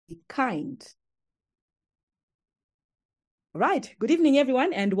kind. All right. Good evening,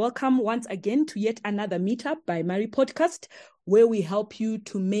 everyone, and welcome once again to yet another meetup by Mari Podcast, where we help you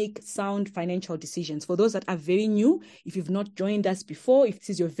to make sound financial decisions. For those that are very new, if you've not joined us before, if this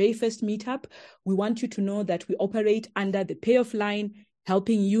is your very first meetup, we want you to know that we operate under the payoff line,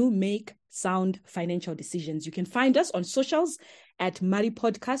 helping you make sound financial decisions. You can find us on socials at Mari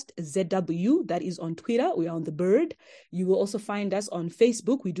Podcast ZW. That is on Twitter. We are on the Bird. You will also find us on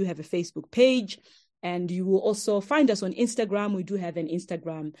Facebook. We do have a Facebook page. And you will also find us on Instagram. We do have an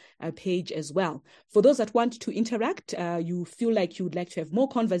Instagram page as well. For those that want to interact, you feel like you would like to have more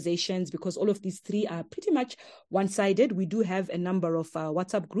conversations because all of these three are pretty much one-sided. We do have a number of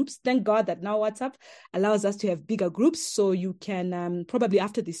WhatsApp groups. Thank God that now WhatsApp allows us to have bigger groups. So you can probably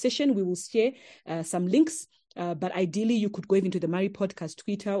after this session, we will share some links. But ideally, you could go even to the Mari Podcast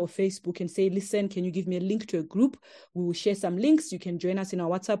Twitter or Facebook and say, listen, can you give me a link to a group? We will share some links. You can join us in our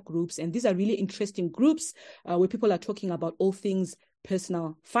WhatsApp groups. And these are really interesting groups where people are talking about all things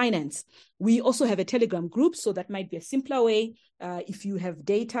personal finance. We also have a Telegram group, so that might be a simpler way. If you have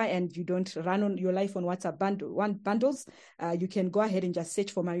data and you don't run on your life on WhatsApp bundles, you can go ahead and just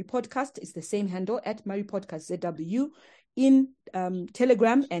search for Mari Podcast. It's the same handle at Mari Podcast ZW in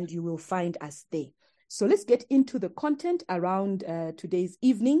Telegram, and you will find us there. So let's get into the content around today's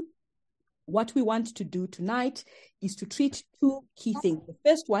evening. What we want to do tonight is to treat two key things. The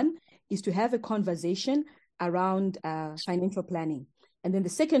first one is to have a conversation around financial planning. And then the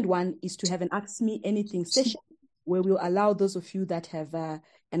second one is to have an Ask Me Anything session where we'll allow those of you that have a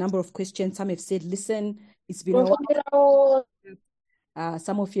number of questions. Some have said, listen, it's been a while.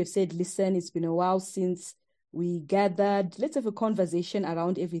 Some of you have said, listen, it's been a while since we gathered. Let's have a conversation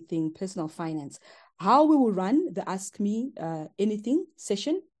around everything personal finance. How we will run the Ask Me Anything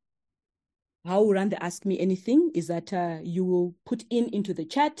session, how we run the Ask Me Anything is that you will put into the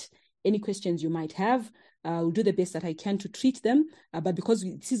chat any questions you might have. We'll do the best that I can to treat them. But because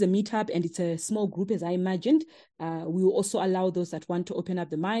this is a meetup and it's a small group, as I imagined, we will also allow those that want to open up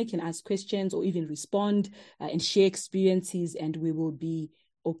the mic and ask questions or even respond and share experiences, and we will be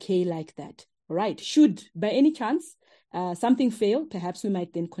okay like that. All right. Should, by any chance, something fail, perhaps we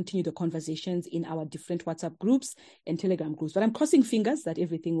might then continue the conversations in our different WhatsApp groups and Telegram groups. But I'm crossing fingers that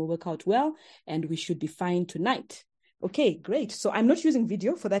everything will work out well and we should be fine tonight. Okay, great. So I'm not using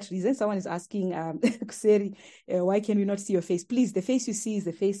video for that reason. Someone is asking, Kuseri, why can we not see your face? Please, the face you see is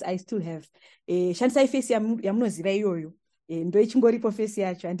the face I still have. Shansai face yamnozirayoyo.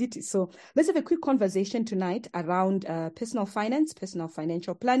 So let's have a quick conversation tonight around personal finance, personal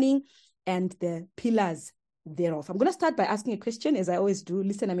financial planning, and the pillars thereof. I'm going to start by asking a question, as I always do.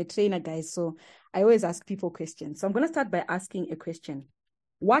 Listen, I'm a trainer, guys, so I always ask people questions. So I'm going to start by asking a question.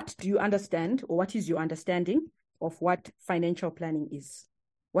 What do you understand, or what is your understanding of what financial planning is?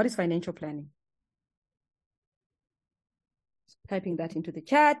 What is financial planning? Typing that into the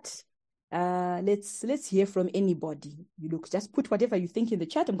chat. Let's hear from anybody. Just put whatever you think in the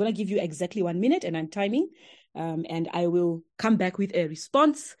chat. I'm going to give you exactly 1 minute, and I'm timing, and I will come back with a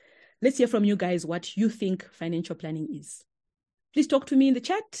response. Let's hear from you guys what you think financial planning is. Please talk to me in the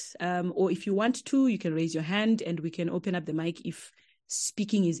chat, or if you want to, you can raise your hand and we can open up the mic if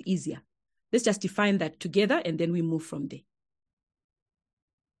speaking is easier. Let's just define that together and then we move from there.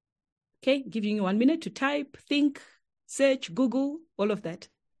 Okay, giving you 1 minute to type, think, search, Google, all of that.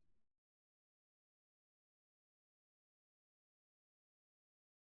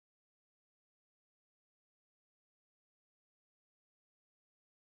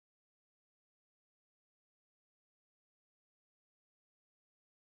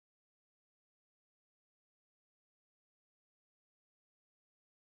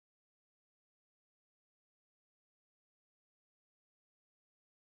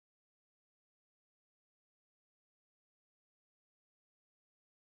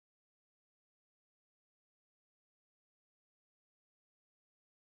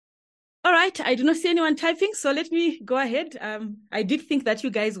 All right, I do not see anyone typing, so let me go ahead. I did think that you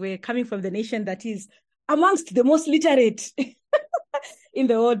guys were coming from the nation that is amongst the most literate in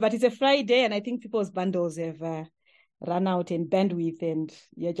the world, but it's a Friday, and I think people's bundles have run out in bandwidth, and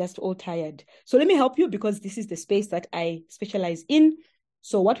you're just all tired. So let me help you, because this is the space that I specialize in.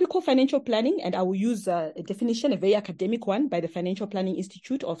 So what we call financial planning, and I will use a definition, a very academic one, by the Financial Planning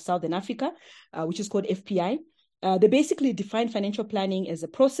Institute of Southern Africa, which is called FPI. They basically define financial planning as a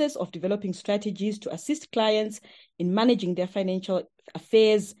process of developing strategies to assist clients in managing their financial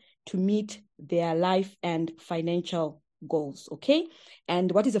affairs to meet their life and financial goals, okay?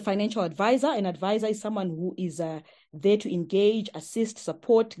 And what is a financial advisor? An advisor is someone who is there to engage, assist,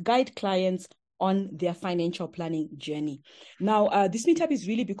 support, guide clients on their financial planning journey. Now, this meetup is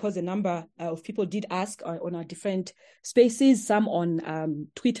really because a number of people did ask on our different spaces, some on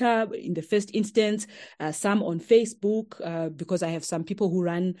Twitter in the first instance, some on Facebook, because I have some people who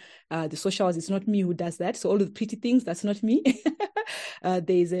run the socials. It's not me who does that. So all of the pretty things, that's not me.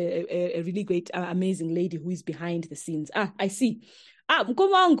 There's a really great, amazing lady who is behind the scenes. I see.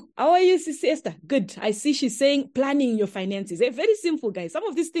 Mkomangu, how are you, Sis Esther? Good. I see she's saying planning your finances. Very simple, guys. Some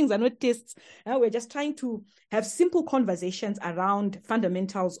of these things are not tests. We're just trying to have simple conversations around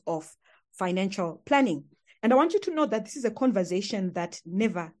fundamentals of financial planning. And I want you to know that this is a conversation that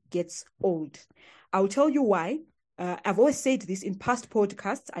never gets old. I'll tell you why. I've always said this in past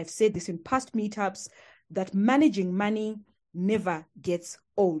podcasts. I've said this in past meetups, that managing money never gets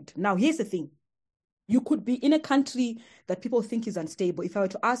old. Now, here's the thing. You could be in a country that people think is unstable. If I were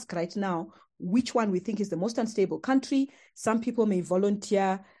to ask right now, which one we think is the most unstable country, some people may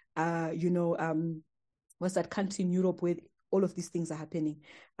volunteer, what's that country in Europe where all of these things are happening?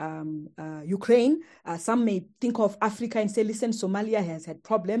 Ukraine. Some may think of Africa and say, listen, Somalia has had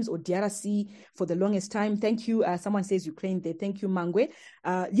problems, or DRC for the longest time. Thank you. Someone says Ukraine there. Thank you, Mangwe.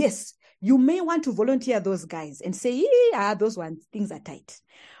 Yes, you may want to volunteer those guys and say, yeah, those ones, things are tight.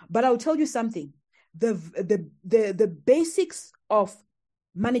 But I'll tell you something. The basics of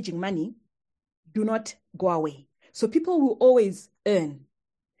managing money do not go away. So people will always earn.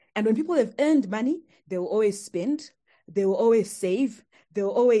 And when people have earned money, they will always spend, they will always save, they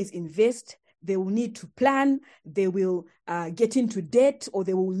will always invest, they will need to plan, they will get into debt, or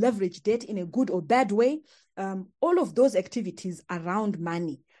they will leverage debt in a good or bad way. All of those activities around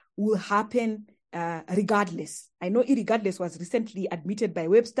money will happen regardless. I know irregardless was recently admitted by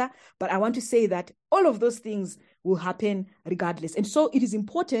Webster, but I want to say that all of those things will happen regardless. And so it is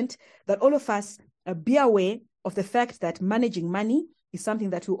important that all of us be aware of the fact that managing money is something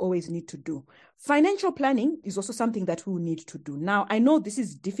that we always need to do. Financial planning is also something that we will need to do. Now, I know this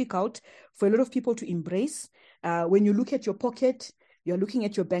is difficult for a lot of people to embrace. When you look at your pocket, you're looking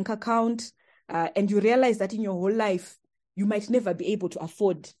at your bank account, and you realize that in your whole life, you might never be able to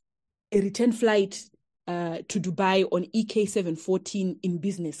afford a return flight to Dubai on EK 714 in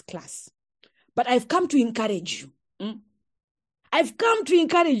business class. But I've come to encourage you. I've come to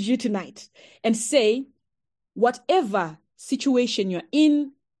encourage you tonight and say, whatever situation you're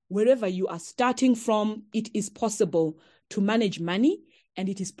in, wherever you are starting from, it is possible to manage money, and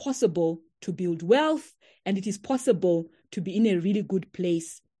it is possible to build wealth, and it is possible to be in a really good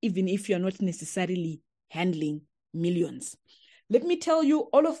place, even if you're not necessarily handling millions. Let me tell you,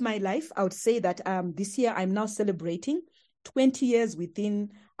 all of my life, I would say that this year I'm now celebrating 20 years within,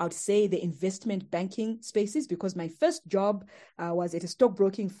 I would say, the investment banking spaces, because my first job was at a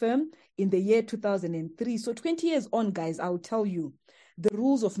stockbroking firm in the year 2003. So 20 years on, guys, I will tell you, the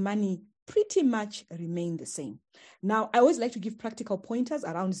rules of money pretty much remain the same. Now, I always like to give practical pointers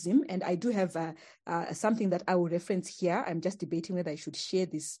around Zim, and I do have something that I will reference here. I'm just debating whether I should share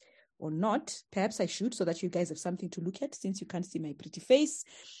this or not. Perhaps I should, so that you guys have something to look at, since you can't see my pretty face.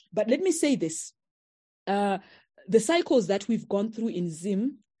 But let me say this. The cycles that we've gone through in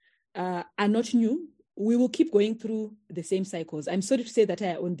Zim are not new. We will keep going through the same cycles. I'm sorry to say that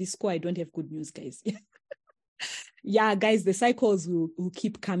on this score, I don't have good news, guys. Yeah, guys, the cycles will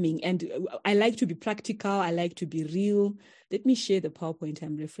keep coming. And I like to be practical. I like to be real. Let me share the PowerPoint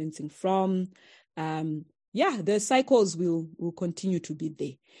I'm referencing from. The cycles will continue to be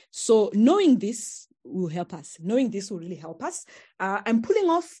there. So knowing this will help us. Knowing this will really help us. I'm pulling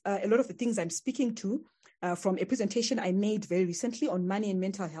off a lot of the things I'm speaking to from a presentation I made very recently on money and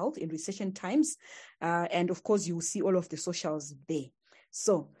mental health in recession times. And of course, you will see all of the socials there.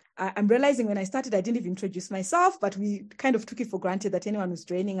 So I'm realizing when I started, I didn't even introduce myself, but we kind of took it for granted that anyone who's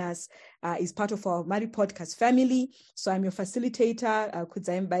joining us is part of our Mari Podcast family. So I'm your facilitator,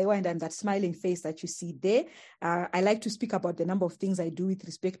 Kudzaim Baiwa, and I'm that smiling face that you see there. I like to speak about the number of things I do with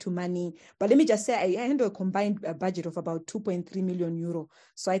respect to money. But let me just say, I handle a combined budget of about 2.3 million euro.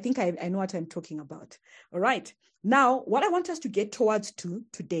 So I think I know what I'm talking about. All right. Now, what I want us to get towards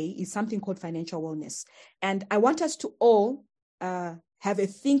today is something called financial wellness. And I want us to all have a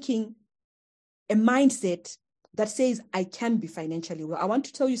mindset that says, I can be financially well. I want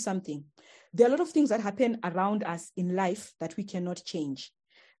to tell you something. There are a lot of things that happen around us in life that we cannot change.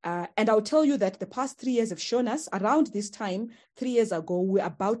 And I'll tell you that the past 3 years have shown us, around this time, 3 years ago, we're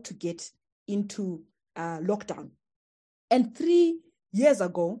about to get into lockdown. And 3 years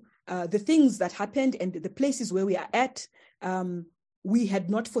ago, the things that happened and the places where we are at, we had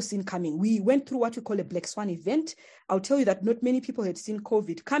not foreseen coming. We went through what we call a black swan event. I'll tell you that not many people had seen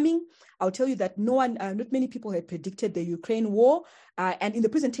COVID coming. I'll tell you that not many people had predicted the Ukraine war. And in the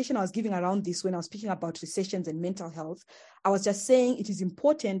presentation I was giving around this, when I was speaking about recessions and mental health, I was just saying it is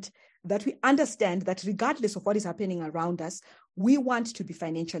important that we understand that regardless of what is happening around us, we want to be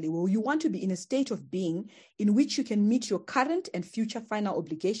financially well. You want to be in a state of being in which you can meet your current and future financial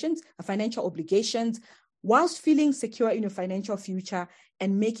obligations, whilst feeling secure in your financial future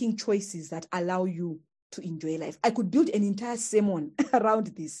and making choices that allow you to enjoy life. I could build an entire sermon around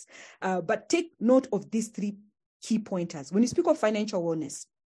this, but take note of these 3 key pointers. When you speak of financial wellness,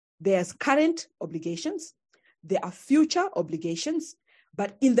 there's current obligations, there are future obligations,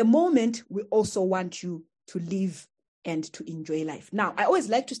 but in the moment, we also want you to live and to enjoy life. Now, I always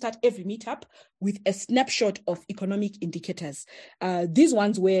like to start every meetup with a snapshot of economic indicators. These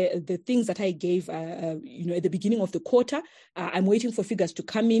ones were the things that I gave, at the beginning of the quarter. I'm waiting for figures to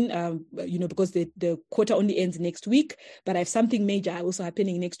come in, because the quarter only ends next week, but I have something major also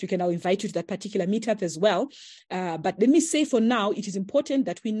happening next week, and I'll invite you to that particular meetup as well. But let me say for now, it is important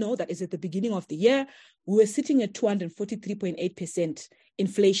that we know that as at the beginning of the year, we were sitting at 243.8%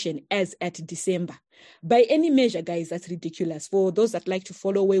 inflation as at December. By any measure, guys, that's ridiculous. For those that like to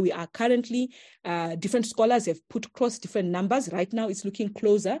follow where we are currently, different scholars have put across different numbers. Right now, it's looking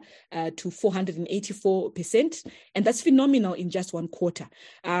closer to 484%, and that's phenomenal in just one quarter.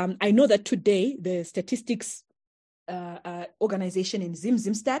 I know that today, the statistics organization in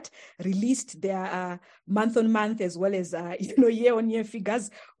Zimstat released their month-on-month as well as year-on-year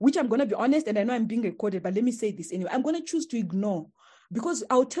figures, which I'm going to be honest, and I know I'm being recorded, but let me say this anyway. I'm going to choose to ignore, because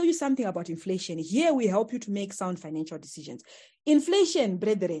I'll tell you something about inflation. Here we help you to make sound financial decisions. Inflation,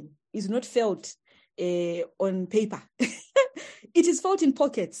 brethren, is not felt on paper. It is felt in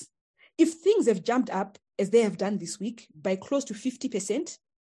pockets. If things have jumped up, as they have done this week, by close to 50%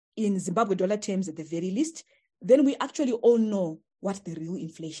 in Zimbabwe dollar terms at the very least, then we actually all know what the real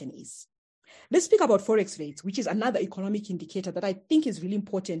inflation is. Let's speak about forex rates, which is another economic indicator that I think is really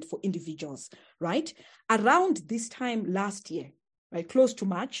important for individuals, right? Around this time last year, right, close to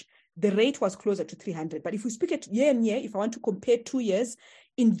March, the rate was closer to 300. But if we speak at year on year, if I want to compare 2 years,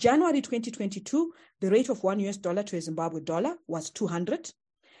 in January 2022, the rate of $1 to a Zimbabwe dollar was 200.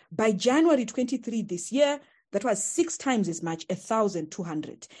 By January 23 this year, that was 6 times as much,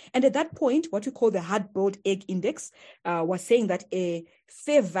 1,200. And at that point, what we call the hard-boiled egg index was saying that a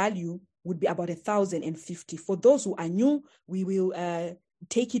fair value would be about 1,050. For those who are new, we will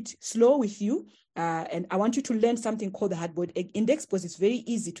take it slow with you. And I want you to learn something called the hard-boiled egg index, because it's very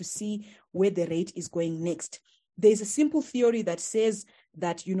easy to see where the rate is going next. There's a simple theory that says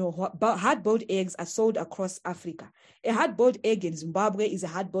that, hard-boiled eggs are sold across Africa. A hard-boiled egg in Zimbabwe is a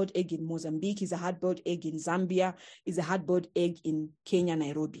hard-boiled egg in Mozambique, is a hard-boiled egg in Zambia, is a hard-boiled egg in Kenya,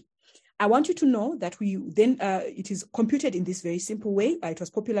 Nairobi. I want you to know that it is computed in this very simple way. It was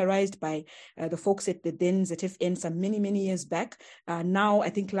popularized by the folks at the then ZFN some many, many years back. Now, I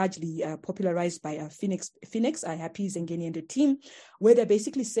think largely popularized by Phoenix, Happy Zengeni and the team, where they're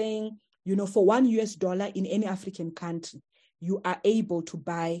basically saying, for $1 in any African country, you are able to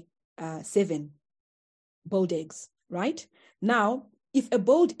buy 7 boiled eggs, right? Now, if a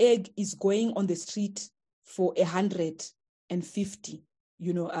boiled egg is going on the street for 150,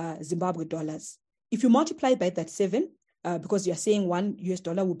 Zimbabwe dollars, if you multiply by that 7, because you're saying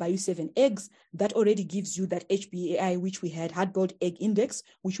 $1 will buy you 7 eggs, that already gives you that HBAI, which we had, hard-boiled egg index,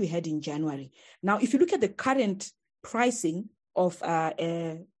 which we had in January. Now, if you look at the current pricing of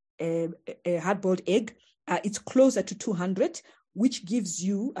a hard-boiled egg, it's closer to 200, which gives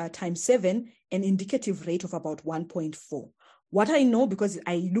you times 7 an indicative rate of about 1.4. What I know, because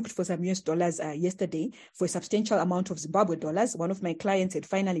I looked for some US dollars yesterday for a substantial amount of Zimbabwe dollars, one of my clients had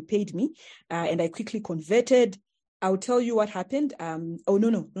finally paid me, and I quickly converted. I'll tell you what happened. No,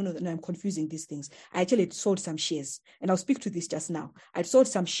 I'm confusing these things. I actually sold some shares, and I'll speak to this just now. I sold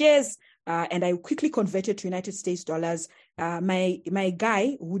some shares, and I quickly converted to United States dollars. My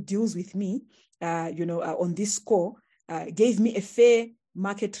guy who deals with me, on this score, gave me a fair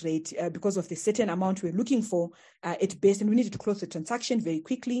market rate because of the certain amount we're looking for at best, and we needed to close the transaction very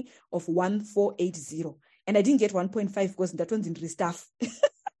quickly of 1,480. And I didn't get 1.5 because that one's in restaff.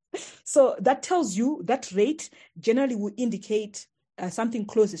 So that tells you that rate generally will indicate something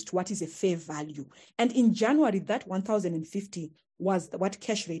closest to what is a fair value. And in January, that 1,050 was what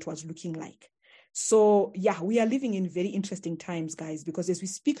cash rate was looking like. So yeah, we are living in very interesting times, guys, because as we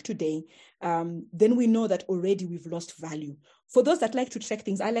speak today, then we know that already we've lost value. For those that like to track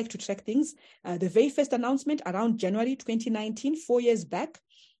things, I like to track things. The very first announcement around January 2019, 4 years back,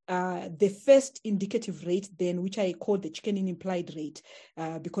 the first indicative rate then, which I called the chicken in implied rate,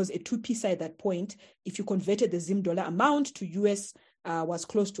 because a 2p at that point, if you converted the Zim dollar amount to US, was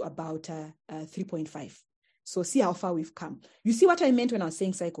close to about 3.5. So see how far we've come. You see what I meant when I was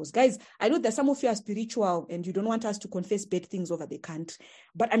saying cycles. Guys, I know that some of you are spiritual and you don't want us to confess bad things over the country,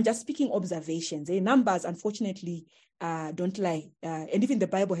 but I'm just speaking observations. Numbers, unfortunately, don't lie. And even the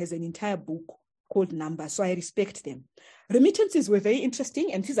Bible has an entire book called Numbers, so I respect them. Remittances were very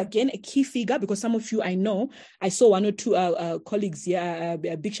interesting, and this is again a key figure because some of you, I know, I saw one or two colleagues here.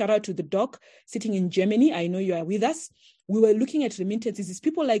 A big shout out to the doc sitting in Germany. I know you are with us. We were looking at remittances. It's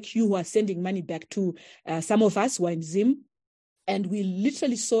people like you who are sending money back to some of us who are in Zim. And we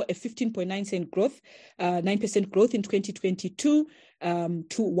literally saw a 15.9% growth, 9% growth in 2022 to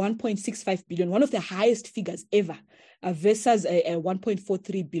 1.65 billion, one of the highest figures ever, versus a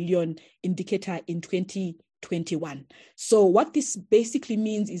 1.43 billion indicator in 2021. So what this basically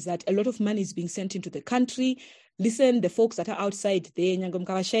means is that a lot of money is being sent into the country. Listen, the folks that are outside there,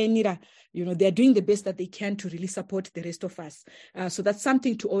 they're doing the best that they can to really support the rest of us. So that's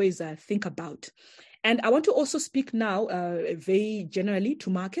something to always think about. And I want to also speak now very generally to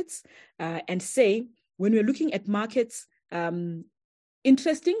markets and say, when we're looking at markets,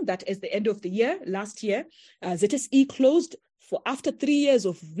 interesting that at the end of the year, last year, ZSE closed for after 3 years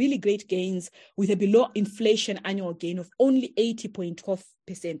of really great gains with a below inflation annual gain of only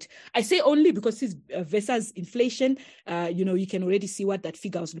 80.12%. I say only because it's versus inflation, you can already see what that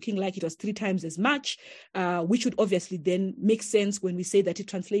figure was looking like. It was 3 times as much, which would obviously then make sense when we say that it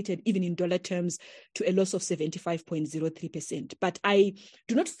translated even in dollar terms to a loss of 75.03%. But I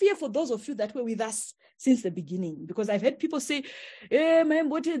do not fear for those of you that were with us since the beginning, because I've heard people say, hey, man,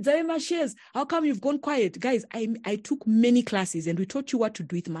 what is my shares? How come you've gone quiet? Guys, I took many classes and we taught you what to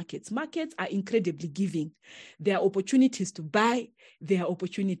do with markets. Markets are incredibly giving. There are opportunities to buy. There are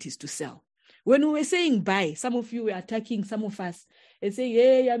opportunities to sell. When we were saying buy, some of you were attacking some of us and saying,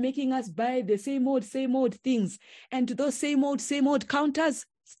 hey, you're making us buy the same old things. And those same old counters,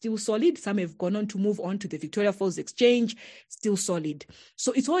 still solid. Some have gone on to move on to the Victoria Falls Exchange, still solid.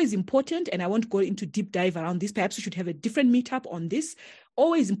 So it's always important, and I won't go into deep dive around this. Perhaps we should have a different meetup on this.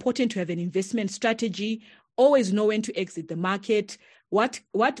 Always important to have an investment strategy, always know when to exit the market. What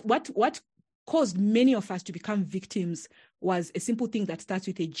caused many of us to become victims was a simple thing that starts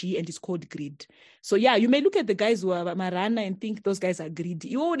with a G and is called greed. So yeah, you may look at the guys who are Marana and think those guys are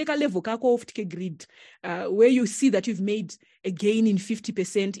greedy. Greed, where you see that you've made a gain in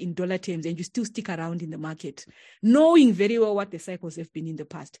 50% in dollar terms and you still stick around in the market, knowing very well what the cycles have been in the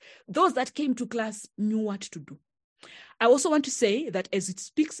past. Those that came to class knew what to do. I also want to say that as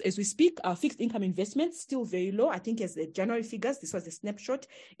we speak, our fixed income investments still very low. I think as the January figures, this was a snapshot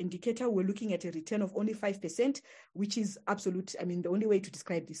indicator. We're looking at a return of only 5%, which is absolute. I mean, the only way to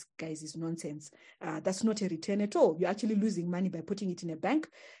describe this, guys, is nonsense. That's not a return at all. You're actually losing money by putting it in a bank.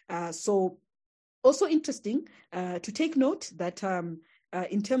 So also interesting to take note that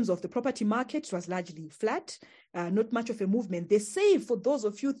in terms of the property market, it was largely flat, not much of a movement. They say, for those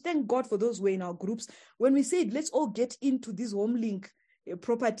of you, thank God for those who were in our groups, when we said, let's all get into these HomeLink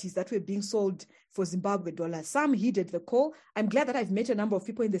properties that were being sold for Zimbabwe dollars. Some heeded the call. I'm glad that I've met a number of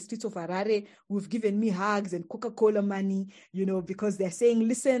people in the streets of Harare who've given me hugs and Coca-Cola money, because they're saying,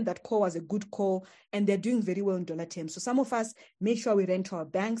 listen, that call was a good call, and they're doing very well in dollar terms. So some of us made sure we ran to our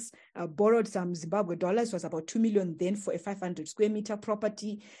banks, borrowed some Zimbabwe dollars. It was about 2 million then for a 500 square meter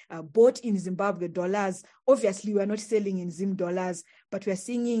property, bought in Zimbabwe dollars. Obviously, we're not selling in Zim dollars, but we're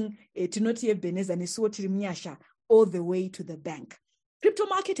singing Tinotie Beneza Neswoti Mnyasha all the way to the bank. Crypto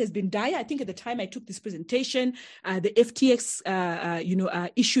market has been dire. I think at the time I took this presentation, the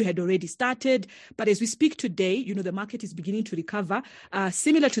FTX, issue had already started. But as we speak today, the market is beginning to recover.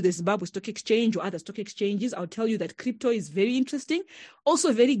 Similar to the Zimbabwe Stock Exchange or other stock exchanges, I'll tell you that crypto is very interesting,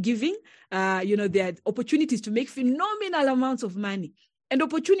 also very giving. There are opportunities to make phenomenal amounts of money and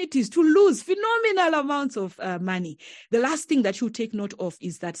opportunities to lose phenomenal amounts of money. The last thing that you take note of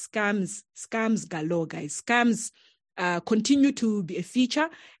is that scams galore, guys. Scams continue to be a feature.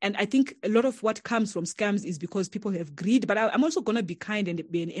 And I think a lot of what comes from scams is because people have greed. But I'm also going to be kind and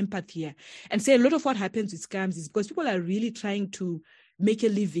be an empath here and say a lot of what happens with scams is because people are really trying to make a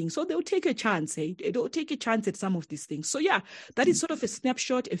living. So they'll take a chance. They'll take a chance at some of these things. So yeah, that is sort of a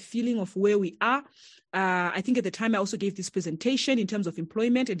snapshot, a feeling of where we are. I think at the time I also gave this presentation in terms of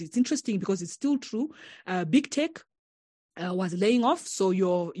employment, and it's interesting because it's still true. Big tech, was laying off. So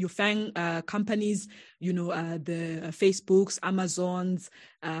your FANG companies, the Facebooks, Amazons,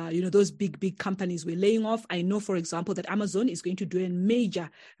 those big companies were laying off. I know, for example, that Amazon is going to do a major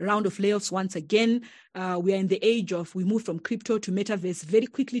round of layoffs once again. We are in the age of, we moved from crypto to metaverse very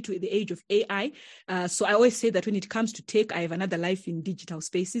quickly to the age of AI. So I always say that when it comes to tech, I have another life in digital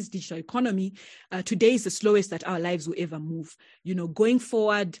spaces, digital economy. Today is the slowest that our lives will ever move. Going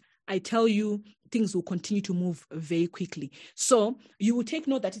forward, I tell you, things will continue to move very quickly. So you will take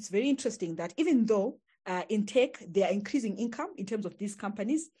note that it's very interesting that even though in tech, they are increasing income in terms of these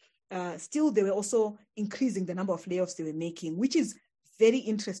companies, still they were also increasing the number of layoffs they were making, which is very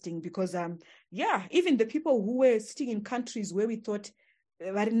interesting because, even the people who were sitting in countries where we thought,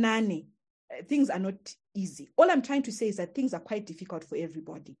 things are not easy. All I'm trying to say is that things are quite difficult for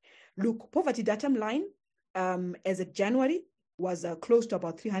everybody. Look, poverty datum line as of January, was close to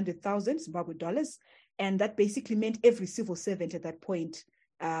about 300,000 Zimbabwe dollars. And that basically meant every civil servant at that point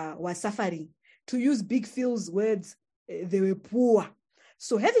was suffering. To use Big Phil's words, they were poor.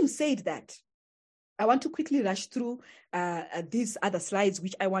 So having said that, I want to quickly rush through these other slides,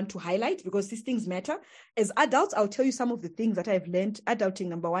 which I want to highlight because these things matter. As adults, I'll tell you some of the things that I've learned. Adulting,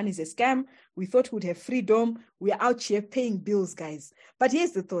 number one, is a scam. We thought we'd have freedom. We are out here paying bills, guys. But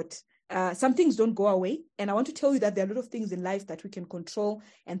here's the thought. Some things don't go away. And I want to tell you that there are a lot of things in life that we can control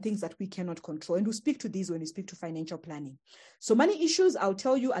and things that we cannot control. And we'll speak to these when we speak to financial planning. So money issues, I'll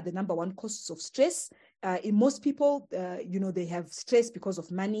tell you, are the number one causes of stress. In most people, they have stress because of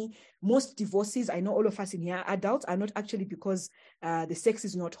money. Most divorces, I know all of us in here, adults, are not actually because the sex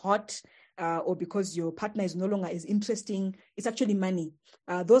is not hot or because your partner is no longer as interesting. It's actually money.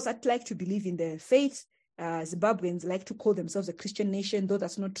 Those that like to believe in their faith, Zimbabweans like to call themselves a Christian nation, though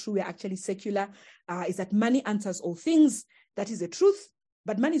that's not true. We're actually secular. Is that money answers all things. That is the truth.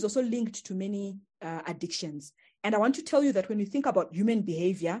 But money is also linked to many addictions. And I want to tell you that when we think about human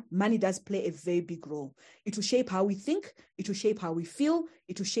behavior, money does play a very big role. It will shape how we think. It will shape how we feel.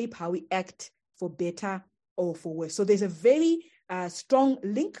 It will shape how we act, for better or for worse. So there's a very strong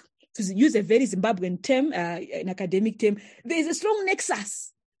link. To use a very Zimbabwean term, an academic term, there's a strong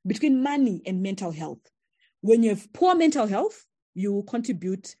nexus between money and mental health. When you have poor mental health, you will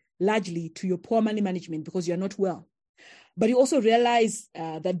contribute largely to your poor money management because you're not well. But you also realize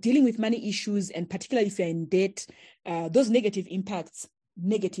that dealing with money issues, and particularly if you're in debt, those negative impacts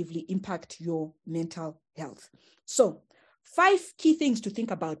negatively impact your mental health. So 5 key things to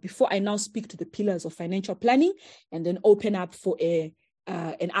think about before I now speak to the pillars of financial planning and then open up for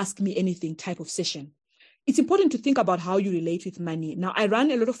an Ask Me Anything type of session. It's important to think about how you relate with money. Now, I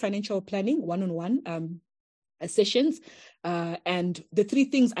run a lot of financial planning one-on-one sessions. And the 3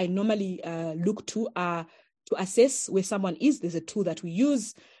 things I normally look to are to assess where someone is. There's a tool that we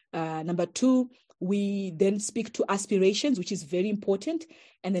use. Number 2, we then speak to aspirations, which is very important.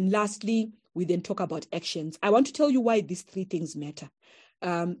 And then lastly, we then talk about actions. I want to tell you why these 3 things matter.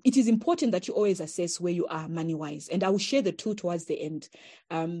 It is important that you always assess where you are money-wise. And I will share the tool towards the end.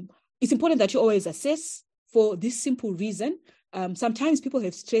 It's important that you always assess for this simple reason. Sometimes people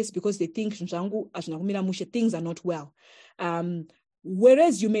have stress because they think things are not well.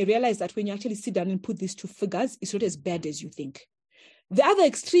 Whereas you may realize that when you actually sit down and put these 2 figures, it's not as bad as you think. The other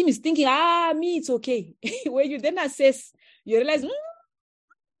extreme is thinking, me, it's okay. When you then assess, you realize,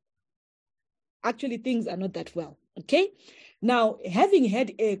 actually things are not that well, okay? Now, having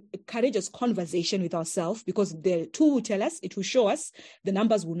had a courageous conversation with ourselves, because the tool will tell us, it will show us, the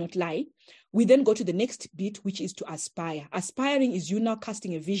numbers will not lie, we then go to the next bit, which is to aspire. Aspiring is you now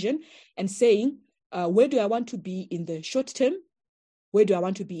casting a vision and saying, where do I want to be in the short term? Where do I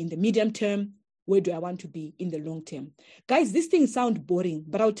want to be in the medium term? Where do I want to be in the long term? Guys, these things sound boring,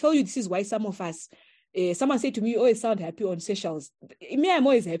 but I'll tell you, this is why some of us, someone said to me, you always sound happy on socials. Me, I'm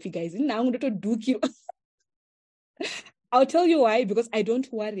always happy, guys. I'll tell you why, because I don't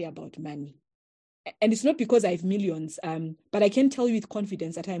worry about money. And it's not because I have millions, but I can tell you with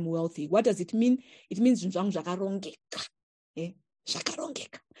confidence that I'm wealthy. What does it mean? It means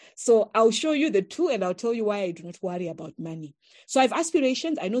so I'll show you the tool and I'll tell you why I do not worry about money. So I have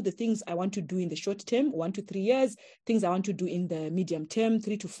aspirations. I know the things I want to do in the short term, 1 to 3 years, things I want to do in the medium term,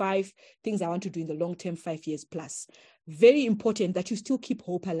 3 to 5, things I want to do in the long term, 5 years plus. Very important that you still keep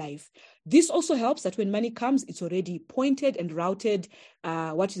hope alive. This also helps that when money comes, it's already pointed and routed,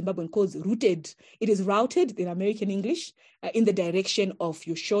 what Zimbabwean calls rooted. It is routed in American English in the direction of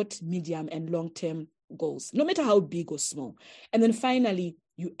your short, medium, and long-term goals, no matter how big or small. And then finally,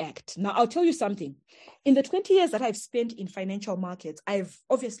 you act. Now, I'll tell you something. In the 20 years that I've spent in financial markets, I've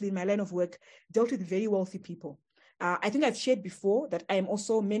obviously in my line of work dealt with very wealthy people. I think I've shared before that I am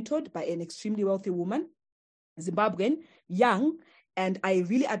also mentored by an extremely wealthy woman. Zimbabwean, young, and I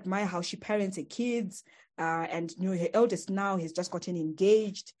really admire how she parents her kids. And her eldest now has just gotten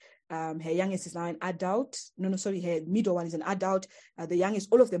engaged. Her youngest is now an adult. Her middle one is an adult. The youngest,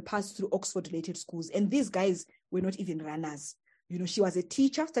 all of them passed through Oxford-related schools. And these guys were not even runners. She was a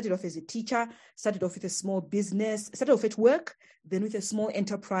teacher, started off as a teacher, started off with a small business, started off at work, then with a small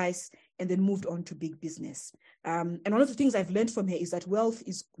enterprise, and then moved on to big business. And one of the things I've learned from her is that wealth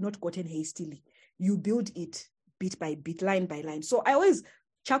is not gotten hastily. You build it bit by bit, line by line. So I always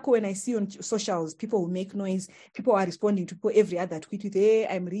chuckle when I see on socials, people will make noise. People are responding to people every other tweet with, hey,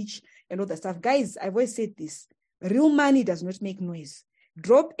 I'm rich and all that stuff. Guys, I've always said this. Real money does not make noise.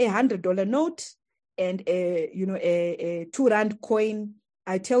 Drop $100 note and a 2 Rand coin.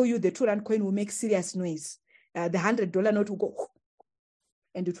 I tell you, the 2 Rand coin will make serious noise. The $100 note will go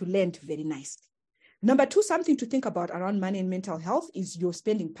and it will land very nicely. Number 2, something to think about around money and mental health is your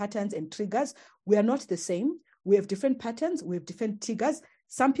spending patterns and triggers. We are not the same. We have different patterns. We have different triggers.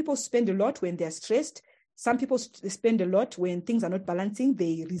 Some people spend a lot when they're stressed. Some people spend a lot when things are not balancing.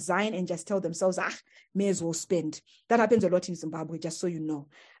 They resign and just tell themselves, may as well spend. That happens a lot in Zimbabwe, just so you know.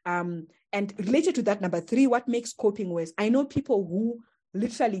 And related to that, number 3, what makes coping worse? I know people who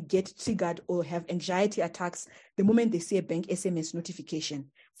literally get triggered or have anxiety attacks the moment they see a bank SMS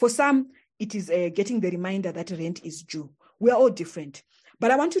notification. For some, it is getting the reminder that rent is due. We are all different.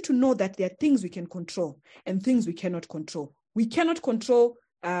 But I want you to know that there are things we can control and things we cannot control. We cannot control,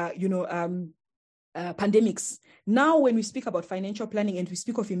 pandemics. Now, when we speak about financial planning and we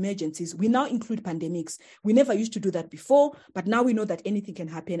speak of emergencies, we now include pandemics. We never used to do that before, but now we know that anything can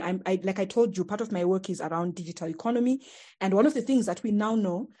happen. Like I told you, part of my work is around digital economy. And one of the things that we now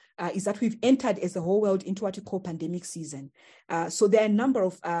know is that we've entered as a whole world into what we call pandemic season. So there are a number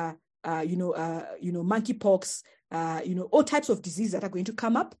of, monkeypox, all types of diseases that are going to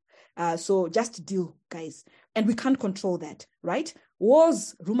come up. So just deal, guys. And we can't control that, right?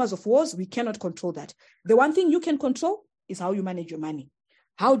 Wars, rumors of wars, we cannot control that. The one thing you can control is how you manage your money.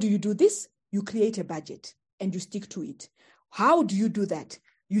 How do you do this? You create a budget and you stick to it. How do you do that?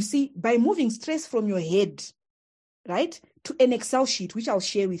 You see, by moving stress from your head, right, to an Excel sheet, which I'll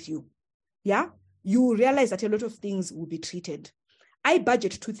share with you. Yeah, you will realize that a lot of things will be treated. I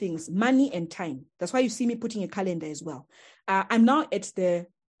budget 2 things, money and time. That's why you see me putting a calendar as well. I'm now at the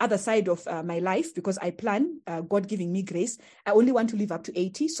other side of my life because I plan, God giving me grace. I only want to live up to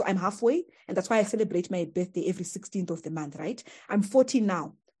 80, so I'm halfway. And that's why I celebrate my birthday every 16th of the month, right? I'm 40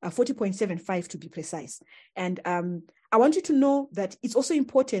 now, 40.75 to be precise. And I want you to know that it's also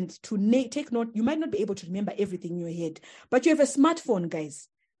important to take note. You might not be able to remember everything in your head, but you have a smartphone, guys.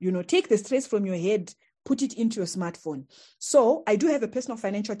 Take the stress from your head, put it into your smartphone. So I do have a personal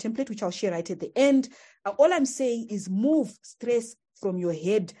financial template, which I'll share right at the end. All I'm saying is move stress from your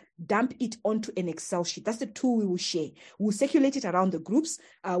head, dump it onto an Excel sheet. That's the tool we will share. We'll circulate it around the groups.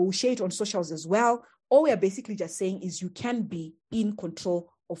 We'll share it on socials as well. All we are basically just saying is you can be in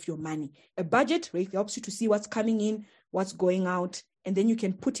control of your money. A budget helps you to see what's coming in, what's going out, and then you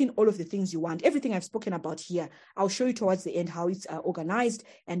can put in all of the things you want. Everything I've spoken about here, I'll show you towards the end how it's organized,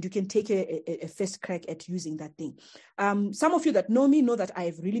 and you can take a first crack at using that thing. Some of you that know me know that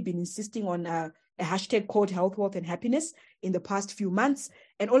I've really been insisting on a hashtag called health, wealth, and happiness in the past few months.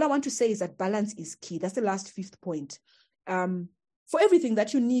 And all I want to say is that balance is key. That's the last 5th point. For everything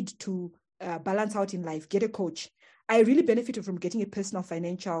that you need to balance out in life, get a coach. I really benefited from getting a personal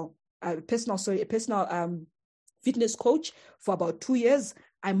fitness coach for about 2 years.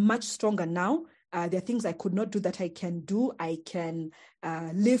 I'm much stronger now. There are things I could not do that I can do. I can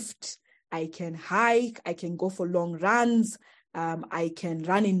lift, I can hike, I can go for long runs, I can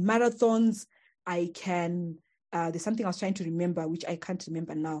run in marathons, I can, there's something I was trying to remember, which I can't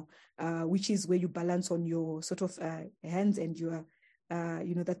remember now, which is where you balance on your sort of hands and your,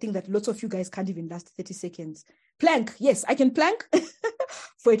 the thing that lots of you guys can't even last 30 seconds. Plank, yes, I can plank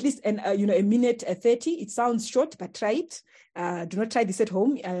for at least a minute 30. It sounds short, but try it. Do not try this at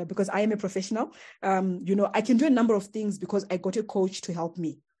home because I am a professional. I can do a number of things because I got a coach to help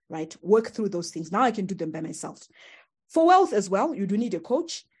me, right? Work through those things. Now I can do them by myself. For wealth as well, you do need a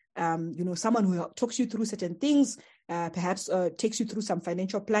coach. Someone who talks you through certain things, perhaps takes you through some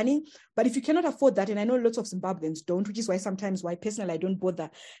financial planning. But if you cannot afford that, and I know lots of Zimbabweans don't, which is why personally I don't bother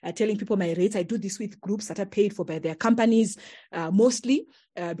telling people my rates. I do this with groups that are paid for by their companies, mostly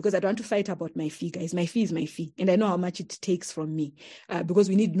because I don't want to fight about my fee, guys. My fee is my fee, and I know how much it takes from me because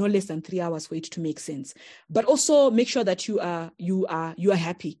we need no less than 3 hours for it to make sense. But also make sure that you are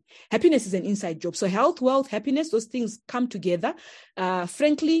happy. Happiness is an inside job. So health, wealth, happiness, those things come together.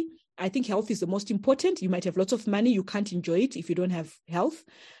 Frankly, I think health is the most important. You might have lots of money. You can't enjoy it if you don't have health.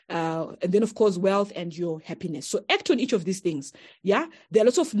 And then, of course, wealth and your happiness. So act on each of these things. Yeah. There are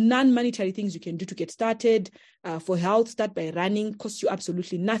lots of non-monetary things you can do to get started. For health, start by running. Costs you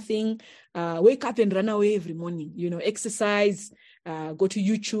absolutely nothing. Wake up and run away every morning. Exercise, go to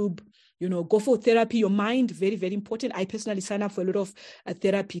YouTube. Go for therapy. Your mind, very, very important. I personally sign up for a lot of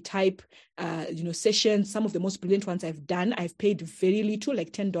therapy type, sessions. Some of the most brilliant ones I've done. I've paid very little,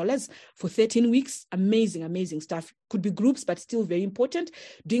 like $10 for 13 weeks. Amazing, amazing stuff. Could be groups, but still very important.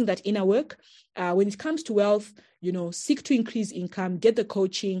 Doing that inner work. When it comes to wealth, seek to increase income, get the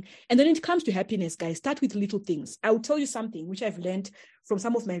coaching. And then when it comes to happiness, guys, start with little things. I will tell you something which I've learned from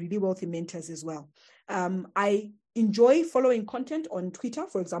some of my really wealthy mentors as well. I enjoy following content on Twitter,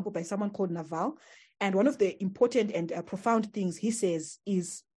 for example, by someone called Naval. And one of the important and profound things he says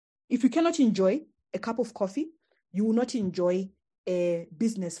is, if you cannot enjoy a cup of coffee, you will not enjoy a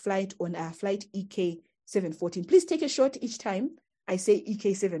business flight on a flight EK 714. Please take a shot each time I say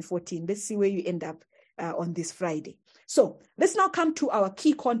EK 714. Let's see where you end up on this Friday. So let's now come to our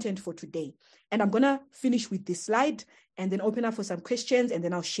key content for today. And I'm going to finish with this slide and then open up for some questions, and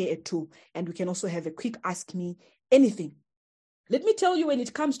then I'll share it too. And we can also have a quick ask me anything. Let me tell you, when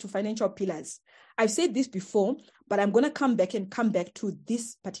it comes to financial pillars, I've said this before, but I'm going to come back to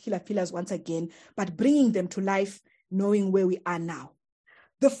these particular pillars once again, but bringing them to life, knowing where we are now.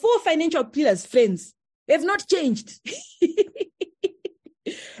 The 4 financial pillars, friends, have not changed.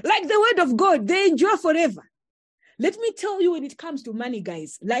 Like the word of God, they endure forever. Let me tell you, when it comes to money,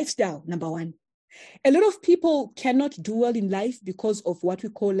 guys, lifestyle, number 1. A lot of people cannot do well in life because of what we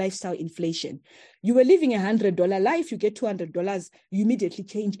call lifestyle inflation. You were living $100 life, you get $200, you immediately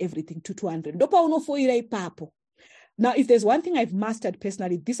change everything to $200. Now, if there's one thing I've mastered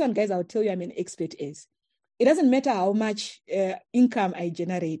personally, this one, guys, I'll tell you I'm an expert is, it doesn't matter how much income I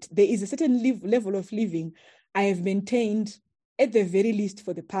generate. There is a certain level of living I have maintained at the very least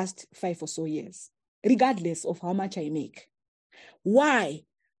for the past 5 or so years, regardless of how much I make. Why?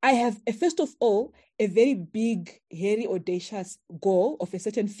 I have, first of all, a very big, hairy, audacious goal of a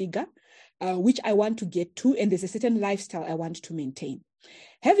certain figure, which I want to get to, and there's a certain lifestyle I want to maintain.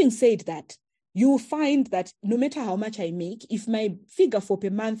 Having said that, you will find that no matter how much I make, if my figure for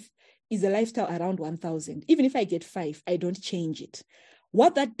per month is a lifestyle around 1,000, even if I get 5, I don't change it.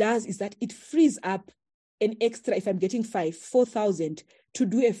 What that does is that it frees up an extra, if I'm getting 5, 4,000 to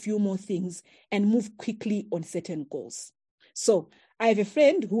do a few more things and move quickly on certain goals. So I have a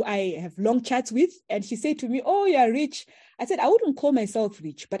friend who I have long chats with, and she said to me, "Oh, you're rich." I said, I wouldn't call myself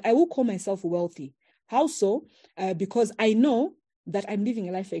rich, but I will call myself wealthy. How so? Because I know that I'm living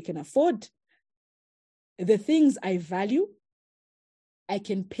a life I can afford. The things I value, I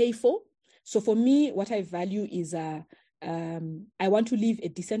can pay for. So for me, what I value is I want to live a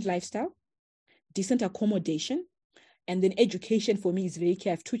decent lifestyle, decent accommodation, and then education for me is very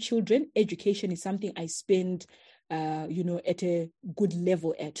key. I have 2 children. Education is something I spend at a good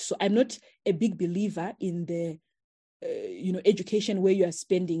level at. So I'm not a big believer in the, education where you are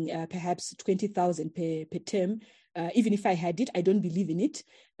spending perhaps 20,000 per term. Even if I had it, I don't believe in it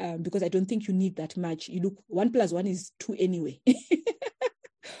because I don't think you need that much. You look, 1 + 1 is 2 anyway.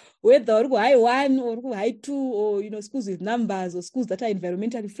 Whether or high 1 or high 2 or, schools with numbers or schools that are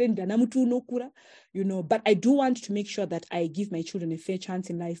environmentally friendly, but I do want to make sure that I give my children a fair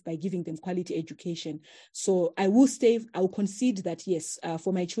chance in life by giving them quality education. So I will concede that, yes,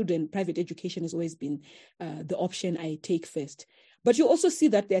 for my children, private education has always been the option I take first. But you also see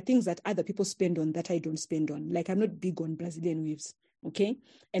that there are things that other people spend on that I don't spend on. Like I'm not big on Brazilian weaves. Okay.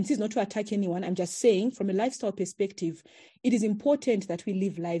 And this is not to attack anyone. I'm just saying from a lifestyle perspective, it is important that we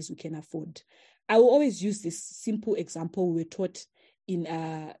live lives we can afford. I will always use this simple example we were taught in,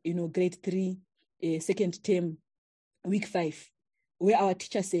 grade 3, second term, week 5, where our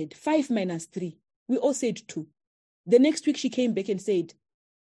teacher said 5 - 3. We all said 2. The next week she came back and said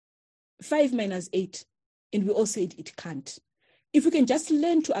 5 - 8. And we all said it can't. If we can just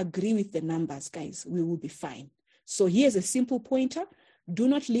learn to agree with the numbers, guys, we will be fine. So here's a simple pointer. Do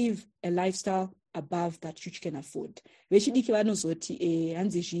not live a lifestyle above that which you can afford. So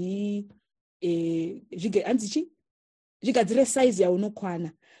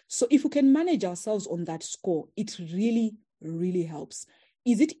if we can manage ourselves on that score, it really, really helps.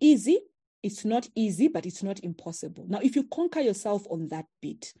 Is it easy? It's not easy, but it's not impossible. Now, if you conquer yourself on that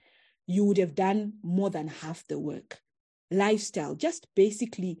bit, you would have done more than half the work. Lifestyle, just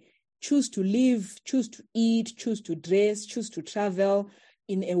basically choose to live, choose to eat, choose to dress, choose to travel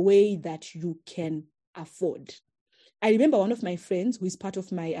in a way that you can afford. I remember one of my friends who is part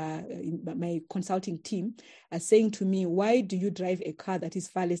of my consulting team saying to me, why do you drive a car that is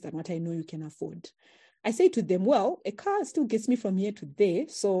far less than what I know you can afford? I say to them, well, a car still gets me from here to there.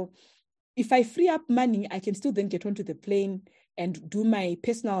 So if I free up money, I can still then get onto the plane and do my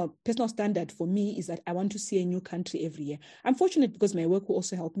personal standard for me is that I want to see a new country every year. I'm fortunate because my work will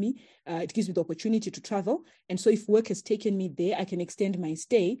also help me. It gives me the opportunity to travel. And so if work has taken me there, I can extend my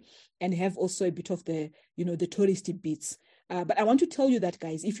stay and have also a bit of the touristy bits. But I want to tell you that,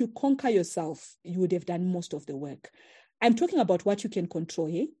 guys, if you conquer yourself, you would have done most of the work. I'm talking about what you can control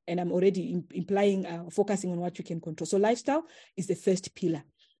here, and I'm already implying focusing on what you can control. So lifestyle is the first pillar.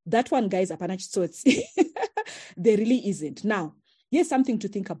 That one, guys, so it's there really isn't. Now, here's something to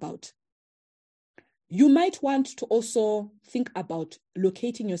think about. You might want to also think about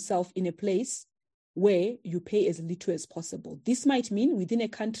locating yourself in a place where you pay as little as possible. This might mean within a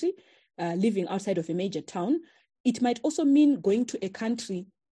country, living outside of a major town. It might also mean going to a country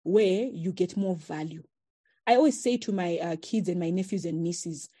where you get more value. I always say to my kids and my nephews and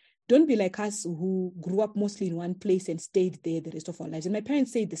nieces, don't be like us who grew up mostly in one place and stayed there the rest of our lives. And my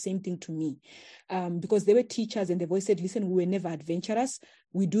parents said the same thing to me because they were teachers and they've always said, listen, we were never adventurous.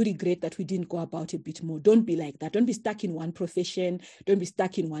 We do regret that we didn't go about a bit more. Don't be like that. Don't be stuck in one profession. Don't be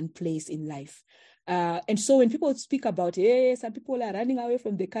stuck in one place in life. And so when people speak about, hey, some people are running away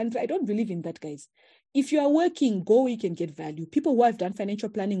from the country, I don't believe in that, guys. If you are working, go where you can get value. People who I've done financial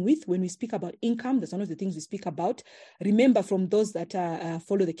planning with, when we speak about income, that's one of the things we speak about. Remember, from those that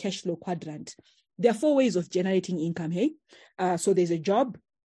follow the cash flow quadrant, there are 4 ways of generating income, hey? So there's a job,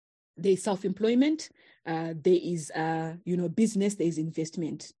 there's self-employment, there is, business, there is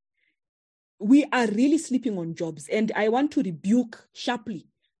investment. We are really sleeping on jobs. And I want to rebuke sharply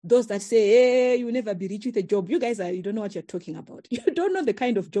those that say, hey, you'll never be rich with a job. You guys you don't know what you're talking about. You don't know the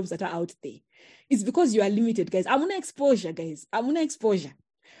kind of jobs that are out there. It's because you are limited, guys. I'm on exposure, guys. I'm on exposure.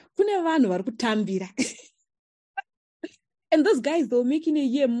 And those guys, they're making a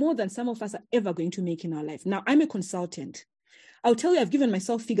year more than some of us are ever going to make in our life. Now, I'm a consultant. I'll tell you, I've given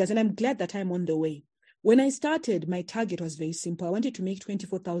myself figures, and I'm glad that I'm on the way. When I started, my target was very simple. I wanted to make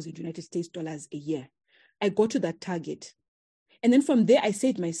 24,000 United States dollars a year. I got to that target. And then from there, I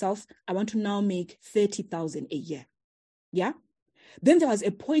said to myself, I want to now make 30,000 a year. Yeah. Then there was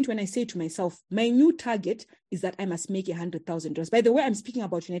a point when I said to myself, my new target is that I must make $100,000. By the way, I'm speaking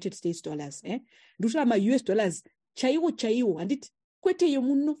about United States dollars. My US dollars, chaiwo, and it kwete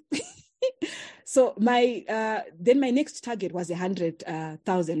yomuno. So then my next target was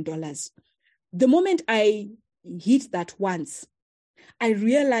 $100,000. The moment I hit that once, I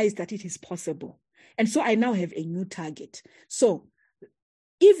realized that it is possible. And so I now have a new target. So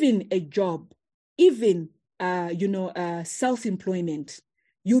even a job, even, self-employment,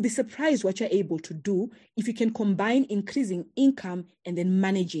 you'll be surprised what you're able to do if you can combine increasing income and then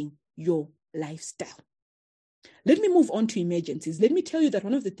managing your lifestyle. Let me move on to emergencies. Let me tell you that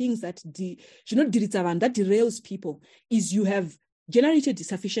one of the things that derails people is you have generated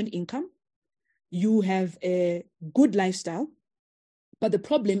sufficient income, you have a good lifestyle, but the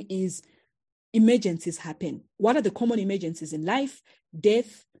problem is emergencies happen. What are the common emergencies in life?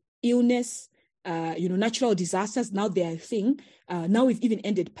 Death, illness, natural disasters. Now they are a thing. Now we've even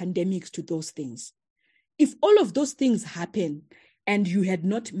ended pandemics to those things. If all of those things happen and you had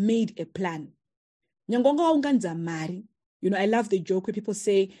not made a plan, I love the joke where people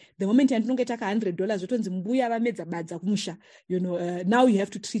say, the moment you get $100, now you have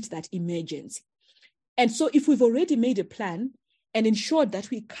to treat that emergency. And so if we've already made a plan and ensured that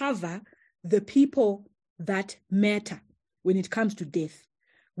we cover the people that matter when it comes to death,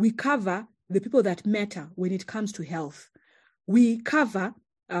 we cover the people that matter when it comes to health, we cover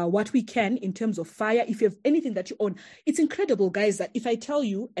what we can in terms of fire. If you have anything that you own, it's incredible, guys, that if I tell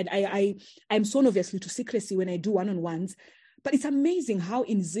you, and I'm sworn obviously to secrecy when I do one-on-ones, but it's amazing how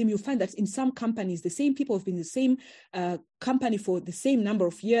in Zim you find that in some companies, the same people have been in the same company for the same number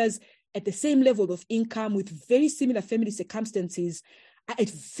of years, at the same level of income, with very similar family circumstances, at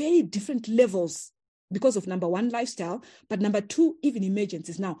very different levels because of, number one, lifestyle, but number two, even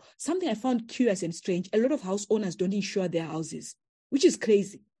emergencies. Now, something I found curious and strange, a lot of house owners don't insure their houses, which is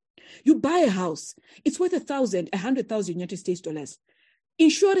crazy. You buy a house, it's worth $100,000 United States dollars.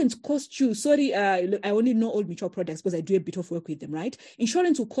 Insurance costs you, I only know Old Mutual products because I do a bit of work with them, right?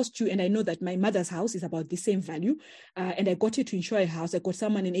 Insurance will cost you, and I know that my mother's house is about the same value, and I got her to insure a house. I got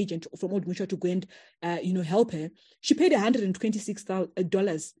someone, an agent from Old Mutual, to go and, help her. She paid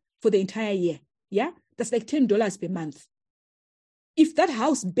 $126 for the entire year. Yeah, that's like $10 per month. If that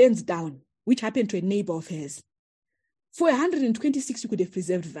house burns down, which happened to a neighbor of hers, for $126, you could have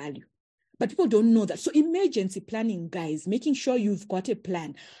preserved value. But people don't know that. So emergency planning, guys, making sure you've got a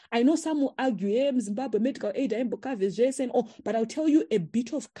plan. I know some will argue, Zimbabwe medical aid, but I'll tell you, a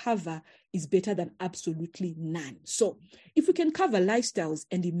bit of cover is better than absolutely none. So if we can cover lifestyles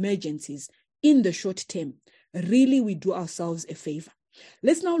and emergencies in the short term, really we do ourselves a favor.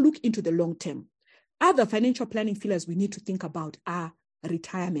 Let's now look into the long term. Other financial planning pillars we need to think about are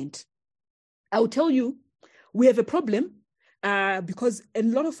retirement. I'll tell you, we have a problem because a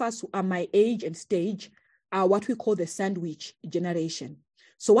lot of us who are my age and stage are what we call the sandwich generation.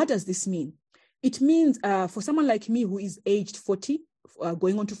 So what does this mean? It means for someone like me who is aged 40,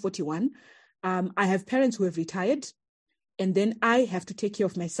 going on to 41, I have parents who have retired, and then I have to take care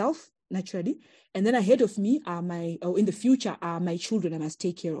of myself, naturally. And then ahead of me in the future are my children I must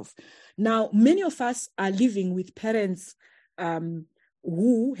take care of. Now, many of us are living with parents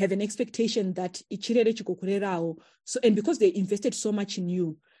who have an expectation that and because they invested so much in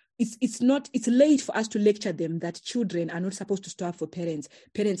you, it's late for us to lecture them that children are not supposed to store up for parents.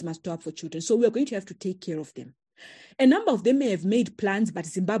 Parents must store up for children. So we're going to have to take care of them. A number of them may have made plans, but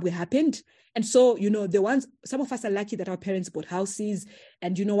Zimbabwe happened. And so, some of us are lucky that our parents bought houses.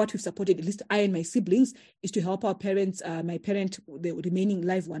 And what we've supported, at least I and my siblings, is to help our parents, my parent, the remaining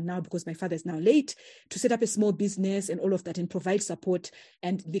live one now, because my father is now late, to set up a small business and all of that and provide support,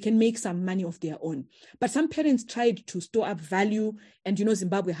 and they can make some money of their own. But some parents tried to store up value, and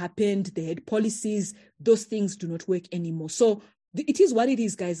Zimbabwe happened, they had policies, those things do not work anymore. So it is what it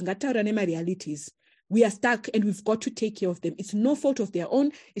is, guys. Ngataranema realities. We are stuck and we've got to take care of them. It's no fault of their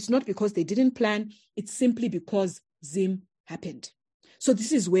own. It's not because they didn't plan. It's simply because Zim happened. So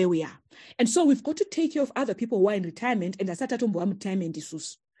this is where we are. And so we've got to take care of other people who are in retirement, and retirement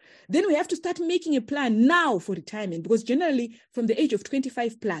isus. Then we have to start making a plan now for retirement, because generally from the age of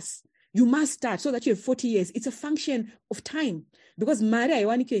 25 plus, you must start so that you have 40 years. It's a function of time, because Maria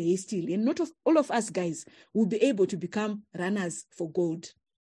Iwanike is still, and not all of us guys will be able to become runners for gold.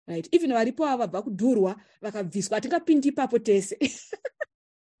 Right? Even varipo ava vakudhurwa vakabviswa atingapindi ipapo tese.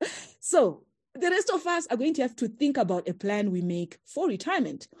 So the rest of us are going to have to think about a plan we make for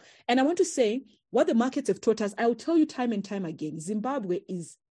retirement. And I want to say what the markets have taught us. I will tell you time and time again, Zimbabwe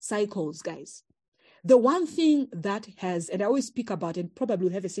is cycles, guys. The one thing that has, and I always speak about, and probably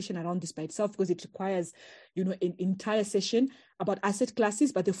we'll have a session around this by itself because it requires, an entire session about asset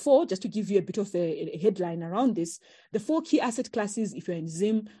classes. But the four, just to give you a bit of a headline around this, the four key asset classes, if you're in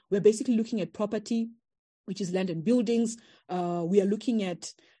Zim, we're basically looking at property, which is land and buildings. We are looking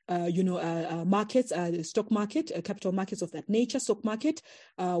at markets, stock market, capital markets of that nature, stock market.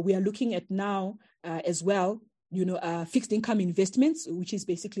 We are looking at now as well, fixed income investments, which is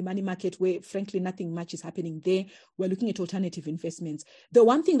basically money market, where frankly nothing much is happening there. We're looking at alternative investments. The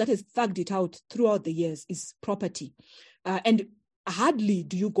one thing that has thugged it out throughout the years is property. And hardly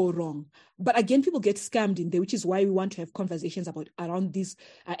do you go wrong. But again, people get scammed in there, which is why we want to have conversations around this.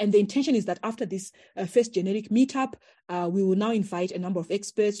 And the intention is that after this first generic meetup, we will now invite a number of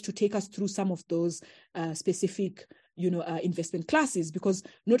experts to take us through some of those specific, investment classes, because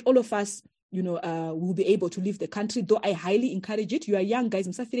not all of us will be able to leave the country, though I highly encourage it. You are young guys,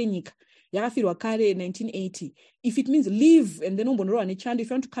 yakafirwa kare 1980. If it means leave and then if you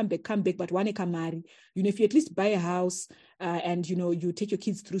want to come back, but wane kamari. If you at least buy a house and you take your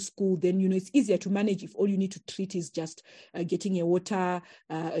kids through school, then it's easier to manage if all you need to treat is just getting a water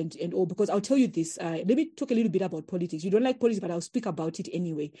and all. Because I'll tell you this, let me talk a little bit about politics. You don't like politics, but I'll speak about it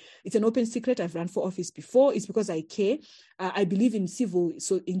anyway. It's an open secret. I've run for office before. It's because I care. I believe in civil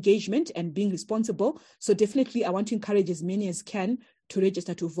engagement and being responsible. So definitely I want to encourage as many as can to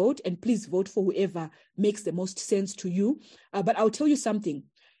register to vote, and please vote for whoever makes the most sense to you. But I'll tell you something.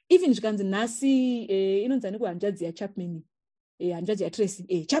 Even nasi Chapman,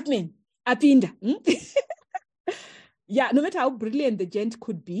 Tracy, Chapman, apinda. Yeah, no matter how brilliant the gent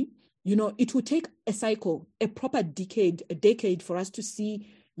could be, it will take a cycle, a proper decade for us to see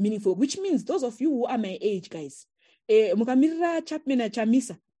meaningful, which means those of you who are my age, guys, mukamirira Chapman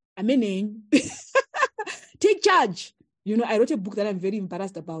Chamisa, ameneng. Take charge. I wrote a book that I'm very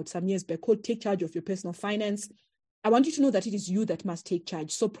embarrassed about some years back called Take Charge of Your Personal Finance. I want you to know that it is you that must take charge.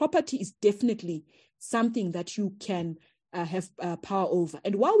 So property is definitely something that you can have power over.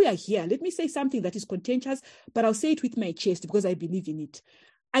 And while we are here, let me say something that is contentious, but I'll say it with my chest because I believe in it.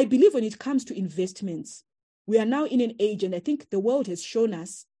 I believe when it comes to investments, we are now in an age, and I think the world has shown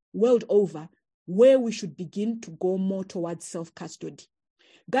us, world over, where we should begin to go more towards self-custody.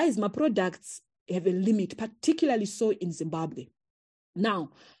 Guys, my products have a limit, particularly so in Zimbabwe.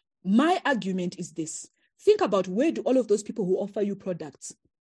 Now, my argument is this. Think about, where do all of those people who offer you products,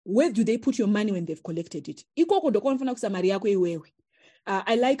 where do they put your money when they've collected it?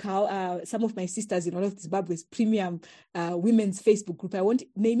 I like how some of my sisters in one of Zimbabwe's premium women's Facebook group, I won't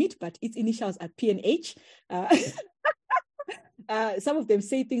name it, but its initials are P&H. Some of them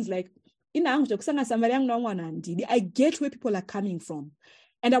say things like, I get where people are coming from.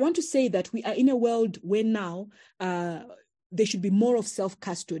 And I want to say that we are in a world where now there should be more of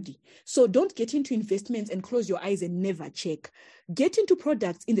self-custody. So don't get into investments and close your eyes and never check. Get into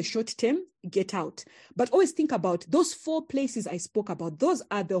products in the short term, get out. But always think about those 4 places I spoke about. Those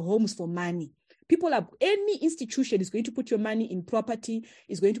are the homes for money. Any institution is going to put your money in property,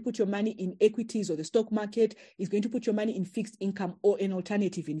 is going to put your money in equities or the stock market, is going to put your money in fixed income or in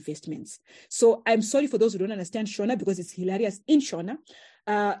alternative investments. So I'm sorry for those who don't understand Shona, because it's hilarious in Shona.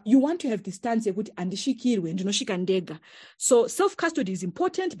 You want to have distance. So self-custody is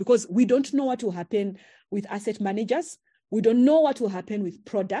important because we don't know what will happen with asset managers. We don't know what will happen with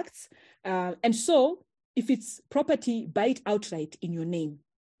products. And so if it's property, buy it outright in your name.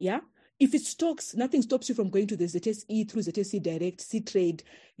 Yeah. If it's stocks, nothing stops you from going to the ZSE through ZSE Direct, C-Trade,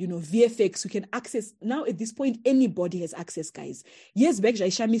 VFX. You can access. Now, at this point, anybody has access, guys. Yes, back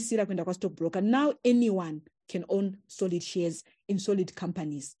when stockbroker. Now, anyone can own solid shares in solid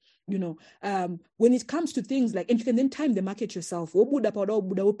companies. When it comes to things like, and you can then time the market yourself. I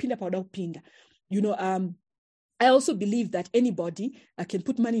also believe that anybody can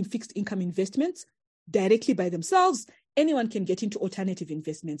put money in fixed income investments directly by themselves. Anyone can get into alternative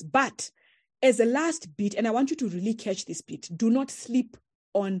investments. But as a last bit, and I want you to really catch this bit, do not sleep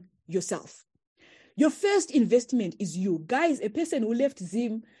on yourself. Your first investment is you. Guys, a person who left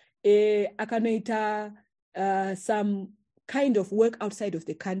Zim, some kind of work outside of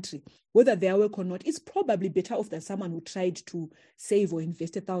the country, whether they are work or not, is probably better off than someone who tried to save or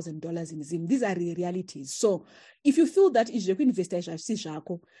invest $1,000 in Zim. These are the realities. So if you feel that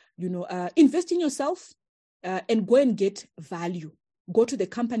invest in yourself, and go and get value. Go to the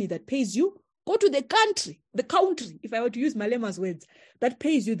company that pays you. Go to the country, if I were to use Malema's words, that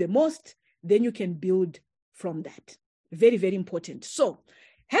pays you the most. Then you can build from that. Very, very important. So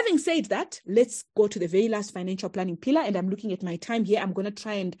having said that, let's go to the very last financial planning pillar. And I'm looking at my time here. I'm going to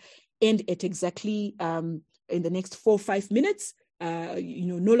try and end at exactly in the next 4 or 5 minutes.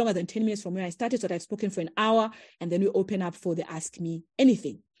 No longer than 10 minutes from where I started. So that I've spoken for an hour. And then we open up for the Ask Me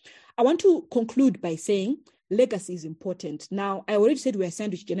Anything. I want to conclude by saying legacy is important. Now, I already said we're a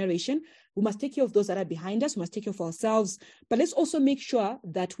sandwich generation. We must take care of those that are behind us. We must take care of ourselves. But let's also make sure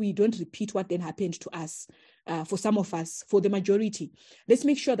that we don't repeat what then happened to us. For some of us, for the majority, let's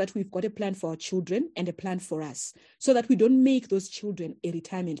make sure that we've got a plan for our children and a plan for us so that we don't make those children a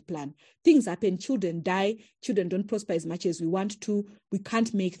retirement plan. Things happen, children die, children don't prosper as much as we want to. We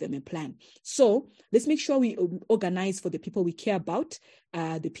can't make them a plan. So let's make sure we organize for the people we care about,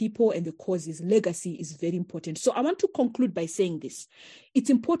 the people and the causes. Legacy is very important. So I want to conclude by saying this. It's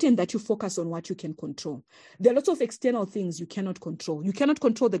important that you focus on what you can control. There are lots of external things you cannot control. You cannot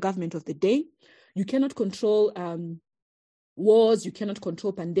control the government of the day. You cannot control wars. You cannot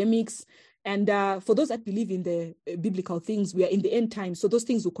control pandemics. And for those that believe in the biblical things, we are in the end time. So those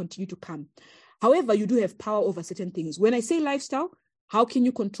things will continue to come. However, you do have power over certain things. When I say lifestyle, how can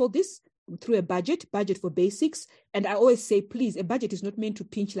you control this? Through a budget for basics. And I always say, please, a budget is not meant to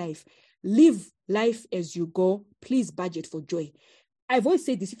pinch life. Live life as you go. Please budget for joy. I've always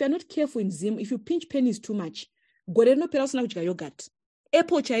said this. If you're not careful in Zim, if you pinch pennies too much, yogurt.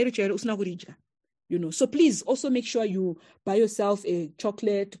 So please also make sure you buy yourself a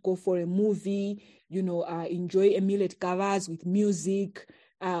chocolate, go for a movie, enjoy a meal at Gavas with music.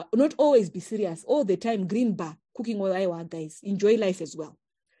 Not always be serious all the time. Green bar, cooking all I guys. Enjoy life as well.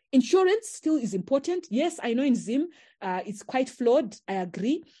 Insurance still is important. Yes, I know in Zim, it's quite flawed. I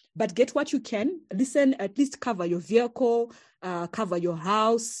agree. But get what you can. Listen, at least cover your vehicle, cover your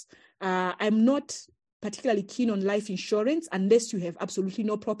house. I'm not particularly keen on life insurance unless you have absolutely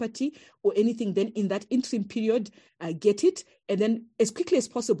no property or anything. Then in that interim period, get it. And then as quickly as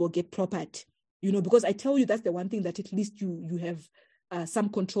possible, get property. Because I tell you, that's the one thing that at least you have some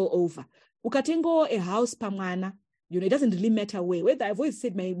control over. Ukatengo a house pamwana. It doesn't really matter where. Whether I've always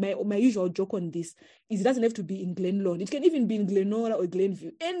said my usual joke on this is it doesn't have to be in Glenlawn. It can even be in Glenora or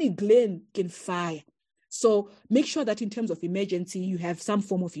Glenview. Any Glen can fire. So make sure that in terms of emergency, you have some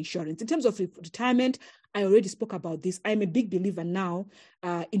form of insurance. In terms of retirement, I already spoke about this. I'm a big believer now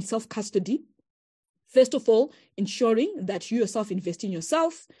in self-custody. First of all, ensuring that you yourself invest in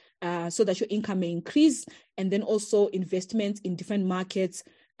yourself so that your income may increase. And then also investments in different markets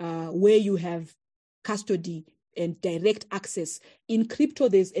where you have custody and direct access. In crypto,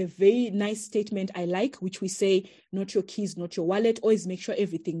 there's a very nice statement I like, which we say, not your keys, not your wallet. Always make sure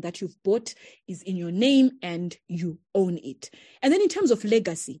everything that you've bought is in your name and you own it. And then in terms of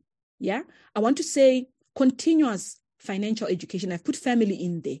legacy, I want to say continuous financial education. I've put family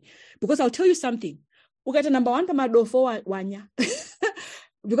in there because I'll tell you something. Number one,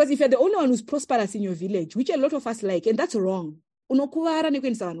 because if you're the only one who's prosperous in your village, which a lot of us like, and that's wrong.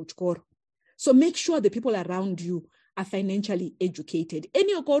 So make sure the people around you are financially educated. If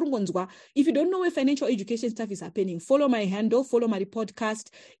you don't know where financial education stuff is happening, follow my handle, follow my podcast,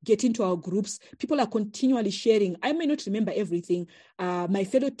 get into our groups. People are continually sharing. I may not remember everything. My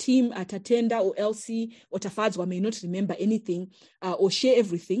fellow team at Atenda or LC or Tafadzwa may not remember anything or share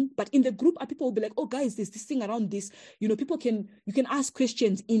everything. But in the group, people will be like, oh, guys, there's this thing around this. You can ask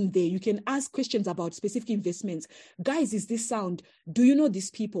questions in there. You can ask questions about specific investments. Guys, is this sound? Do you know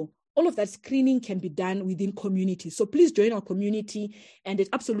these people? All of that screening can be done within community. So please join our community, and at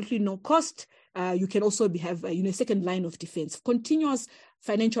absolutely no cost. You can also have a second line of defense, continuous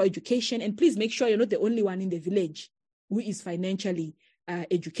financial education. And please make sure you're not the only one in the village who is financially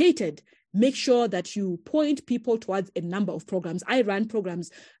educated. Make sure that you point people towards a number of programs. I run programs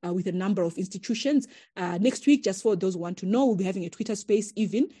with a number of institutions. Next week, just for those who want to know, we'll be having a Twitter space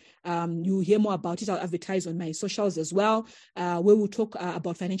even. You'll hear more about it. I'll advertise on my socials as well, where we'll talk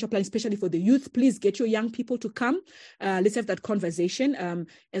about financial planning, especially for the youth. Please get your young people to come. Let's have that conversation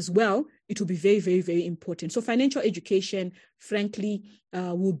as well. It will be very, very, very important. So financial education, frankly,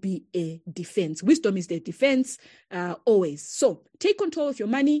 will be a defense. Wisdom is the defense always. So take control of your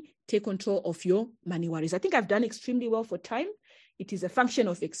money. Take control of your money worries. I think I've done extremely well for time. It is a function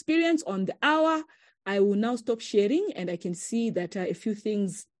of experience on the hour. I will now stop sharing, and I can see that a few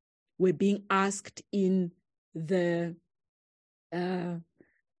things were being asked in the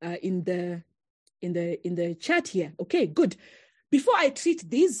chat here. Okay, good. Before I treat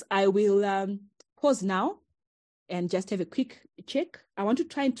these, I will pause now and just have a quick check. I want to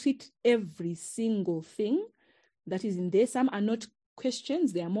try and treat every single thing that is in there. Some are not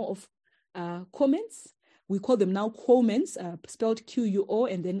questions, they are more of comments. We call them now comments, spelled Q-U-O,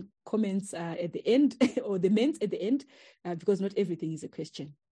 and then comments at the end, or the ments at the end, because not everything is a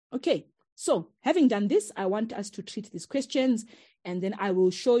question. Okay, so having done this, I want us to treat these questions, and then I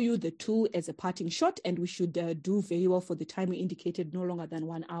will show you the tool as a parting shot, and we should do very well for the time we indicated, no longer than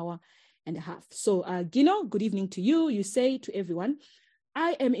 1 hour and a half. So Gino, good evening to you. You say to everyone,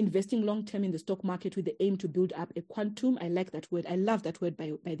 I am investing long-term in the stock market with the aim to build up a quantum. I like that word. I love that word,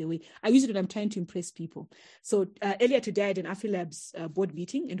 by the way. I use it when I'm trying to impress people. So earlier today, I had an AfriLabs board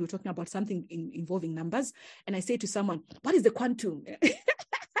meeting, and we were talking about something involving numbers. And I say to someone, what is the quantum?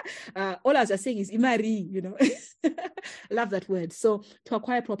 All I was saying is imari, Love that word. So to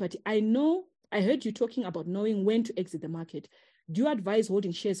acquire property, I heard you talking about knowing when to exit the market. Do you advise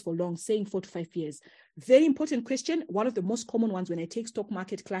holding shares for long, saying 4 to 5 years? Very important question. One of the most common ones when I take stock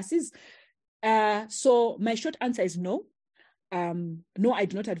market classes. So my short answer is no. No, I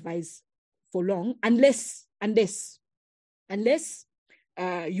do not advise for long unless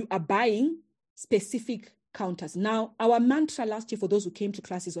you are buying specific counters. Now, our mantra last year for those who came to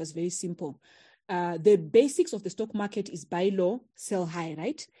classes was very simple. The basics of the stock market is buy low, sell high,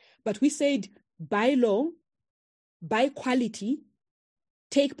 right? But we said buy low, buy quality,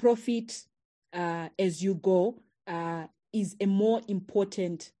 take profit as you go is a more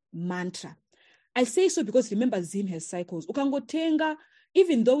important mantra. I say so because remember, Zim has cycles. Ukangotenga,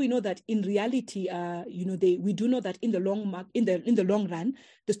 even though we know that in reality, we do know that in the long run,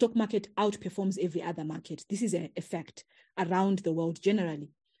 the stock market outperforms every other market. This is a fact around the world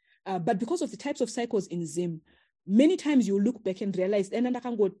generally. But because of the types of cycles in Zim, many times you look back and realize,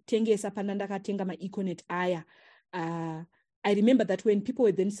 I remember that when people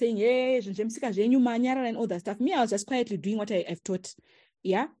were then saying, and all that stuff, me, I was just quietly doing what I've taught.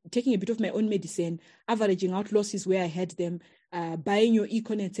 Yeah, taking a bit of my own medicine, averaging out losses where I had them, buying your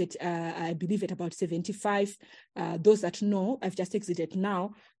Econet at, I believe, at about 75. Those that know, I've just exited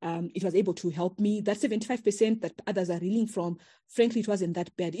now. It was able to help me. That 75% that others are reeling from, frankly, it wasn't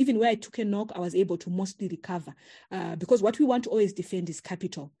that bad. Even where I took a knock, I was able to mostly recover because what we want to always defend is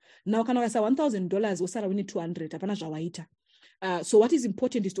capital. Now, can I say $1,000, we need 200. So what is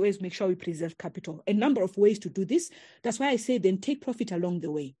important is to always make sure we preserve capital. A number of ways to do this. That's why I say then take profit along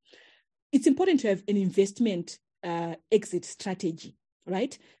the way. It's important to have an investment exit strategy,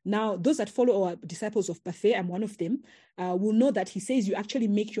 right? Now, those that follow our Disciples of Buffett, I'm one of them, will know that he says you actually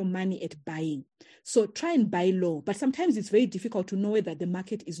make your money at buying. So try and buy low, but sometimes it's very difficult to know whether the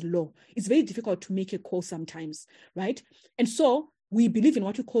market is low. It's very difficult to make a call sometimes, right? And so we believe in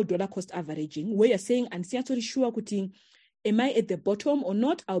what we call dollar cost averaging, where you're saying, and sure, am I at the bottom or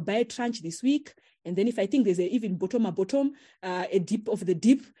not? I'll buy a tranche this week. And then if I think there's a even bottom, a dip of the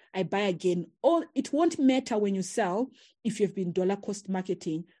dip, I buy again. Or it won't matter when you sell if you've been dollar cost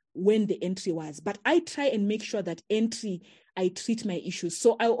marketing when the entry was. But I try and make sure that entry, I treat my issues.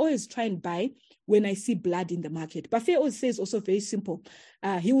 So I always try and buy when I see blood in the market. Buffett always says also very simple.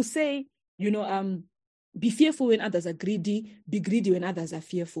 He will say, be fearful when others are greedy, be greedy when others are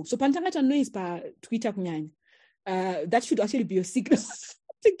fearful. So pantangata noise pa Twitter kunyanya. That should actually be your signal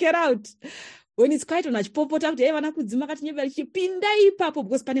to get out. When it's quite on a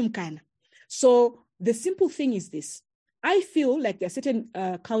so the simple thing is this. I feel like there are certain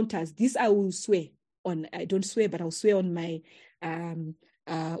counters. This I will swear on. I don't swear, but I'll swear on my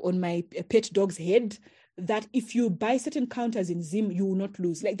pet dog's head that if you buy certain counters in Zim, you will not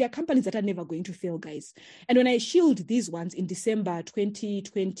lose. Like there are companies that are never going to fail, guys. And when I shielded these ones in December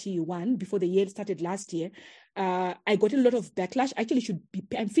 2021, before the year started last year, I got a lot of backlash. Actually,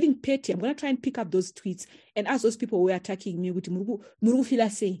 I'm feeling petty. I'm going to try and pick up those tweets and ask those people who were attacking me with Murugu fila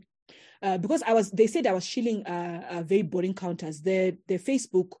say. Because they said I was shilling very boring counters. The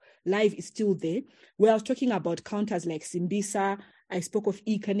Facebook live is still there, where I was talking about counters like Simbisa. I spoke of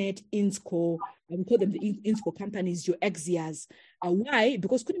Econet, Insco. We call them the Insco companies, your Exias. Why?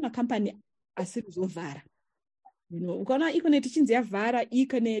 Because Kunima company asiruzo vara. Ukona Econet chinzia vara,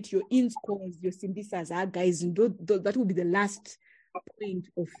 Econet, your Inscos, your Simbisas, guys, that will be the last point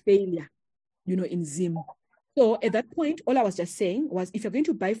of failure, in Zim. So at that point, all I was just saying was, if you're going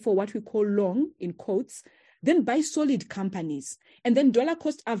to buy for what we call long, in quotes, then buy solid companies. And then dollar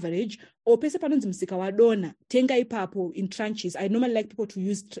cost average, or pesa panonzi msika wa dona, tenga ipapo in tranches. I normally like people to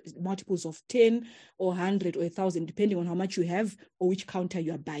use multiples of 10 or 100 or 1,000, depending on how much you have or which counter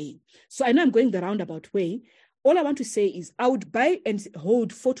you are buying. So I know I'm going the roundabout way. All I want to say is I would buy and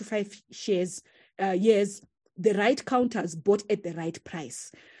hold 4 to 5 years, the right counters bought at the right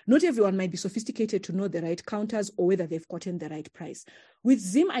price. Not everyone might be sophisticated to know the right counters or whether they've gotten the right price. With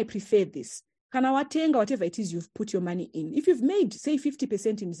Zim, I prefer this. Kanawatenga, whatever it is you've put your money in. If you've made, say,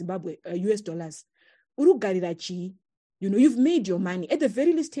 50% in Zimbabwe, US dollars, urugarirachi, you've made your money. At the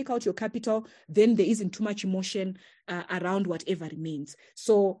very least, take out your capital, then there isn't too much emotion around whatever remains.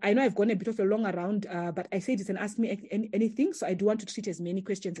 So I know I've gone a bit of a long around, but I said it and ask me anything. So I do want to treat as many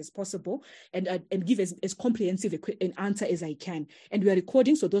questions as possible and give as comprehensive an answer as I can. And we are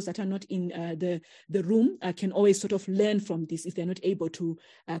recording, so those that are not in the room can always sort of learn from this if they're not able to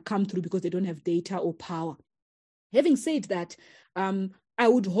come through because they don't have data or power. Having said that, I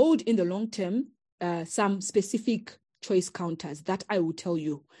would hold in the long term some specific choice counters that I will tell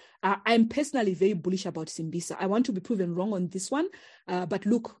you. I'm personally very bullish about Simbisa. I want to be proven wrong on this one. But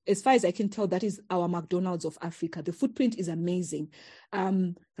look, as far as I can tell, that is our McDonald's of Africa. The footprint is amazing.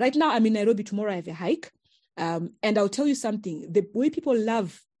 Right now, I'm in Nairobi. Tomorrow I have a hike. And I'll tell you something. The way people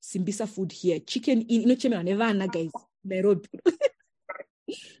love Simbisa food here, chicken in, guys, Nairobi.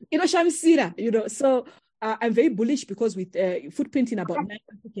 Shamsira, so I'm very bullish because with footprint in about 9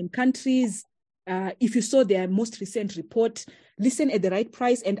 African countries, if you saw their most recent report, listen at the right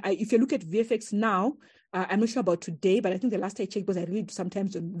price. And if you look at VFX now, I'm not sure about today, but I think the last I checked, because I really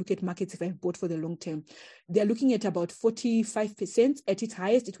sometimes don't look at markets if I've bought for the long term. They're looking at about 45%. At its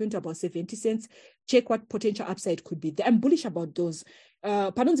highest, it went to about 70 cents. Check what potential upside could be. I'm bullish about those.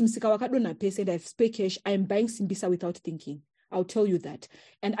 Panonzi msika wakadona pesa, and I've spare cash. I'm buying Simbisa without thinking. I'll tell you that.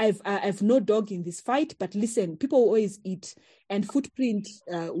 And I've no dog in this fight, but listen, people always eat, and footprint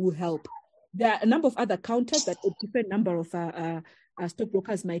will help. There are a number of other counters that a different number of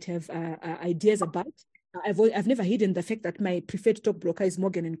stockbrokers might have ideas about. I've never hidden the fact that my preferred stockbroker is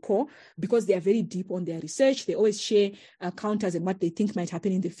Morgan & Co. because they are very deep on their research. They always share counters and what they think might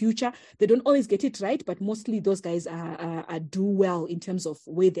happen in the future. They don't always get it right, but mostly those guys do well in terms of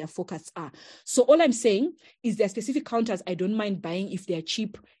where their forecasts are. So all I'm saying is there are specific counters I don't mind buying if they're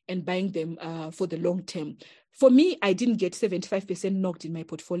cheap and buying them for the long term. For me, I didn't get 75% knocked in my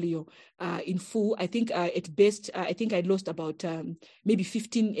portfolio in full. I think at best, I think I lost about maybe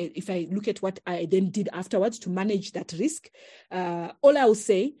 15 if I look at what I then did afterwards to manage that risk. All I will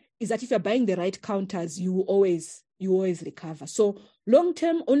say is that if you're buying the right counters, you always recover. So long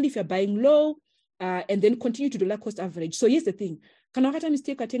term, only if you're buying low and then continue to dollar cost average. So here's the thing. Kanawakata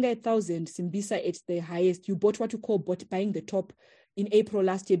mistake, Atenga 1,000, Simbisa at the highest. You bought what you call buying the top in April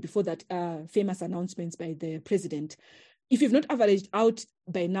last year before that famous announcements by the president. If you've not averaged out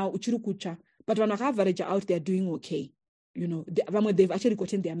by now, uchirukucha, but when I average out, they're doing okay. They've actually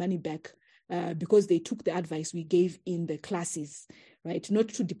gotten their money back because they took the advice we gave in the classes, right? Not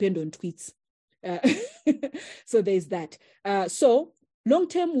to depend on tweets. So there's that. So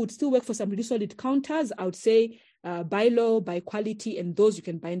long-term would still work for some really solid counters. I would say buy low, buy quality, and those you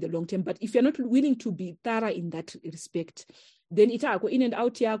can buy in the long term. But if you're not willing to be thorough in that respect, then ita ako in and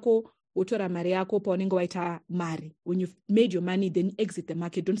out yako, wotora mari yako, paunengo waita mari. When you've made your money, then exit the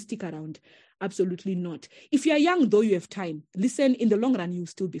market. Don't stick around. Absolutely not. If you're young, though, you have time. Listen, in the long run, you'll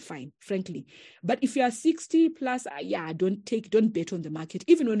still be fine, frankly. But if you are 60 plus, don't bet on the market.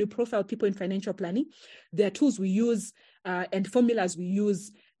 Even when we profile people in financial planning, there are tools we use and formulas we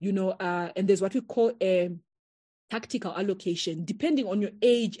use, and there's what we call a tactical allocation, depending on your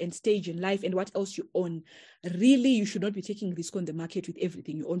age and stage in life and what else you own. Really, you should not be taking risk on the market with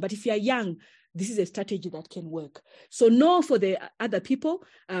everything you own. But if you're young, this is a strategy that can work. So no for the other people,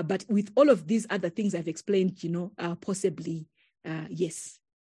 but with all of these other things I've explained, possibly, yes.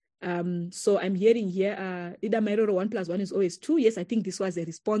 So I'm hearing here, Ida Mairoro, 1 + 1 is always 2. Yes, I think this was a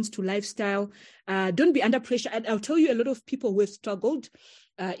response to lifestyle. Don't be under pressure. And I'll tell you, a lot of people who have struggled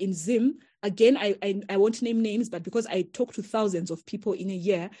in Zim. Again, I won't name names, but because I talk to thousands of people in a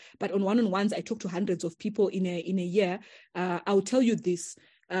year, but on one-on-ones, I talk to hundreds of people in a year. I'll tell you this.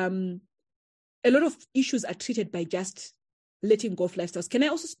 A lot of issues are treated by just letting go of lifestyles. Can I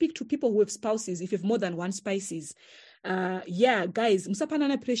also speak to people who have spouses, if you have more than one spouses? Guys,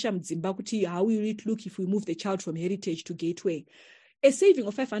 msapanana pressure mdzimba kuti how will it look if we move the child from Heritage to Gateway? A saving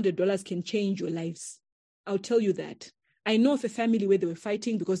of $500 can change your lives. I'll tell you that. I know of a family where they were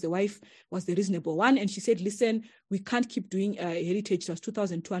fighting because the wife was the reasonable one. And she said, listen, we can't keep doing Heritage. It was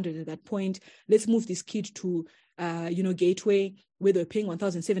 $2,200 at that point. Let's move this kid to, Gateway, where they were paying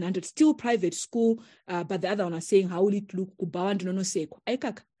 $1,700, still private school. But the other one was saying, how will it look?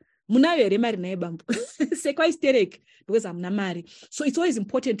 Because I'm namari. So it's always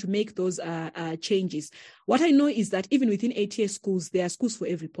important to make those changes. What I know is that even within ATS schools, there are schools for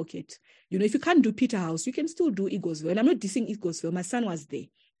every pocket. If you can't do Peterhouse, you can still do Eaglesville. And I'm not dissing Eaglesville. My son was there.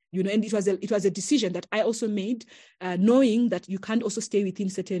 And it was a decision that I also made, knowing that you can't also stay within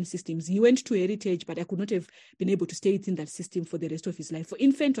certain systems. He went to Heritage, but I could not have been able to stay within that system for the rest of his life. For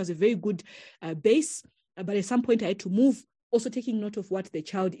infant, it was a very good base, but at some point I had to move, also taking note of what the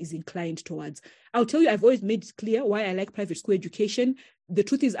child is inclined towards. I'll tell you, I've always made it clear why I like private school education. The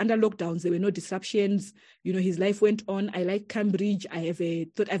truth is, under lockdowns, there were no disruptions. His life went on. I like Cambridge. I have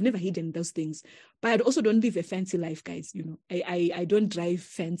I've never hidden those things. But I also don't live a fancy life, guys. I don't drive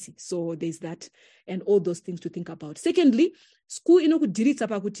fancy. So there's that and all those things to think about. Secondly, school,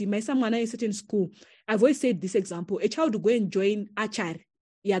 my son is a certain school. I've always said this example. A child will go and join Achar.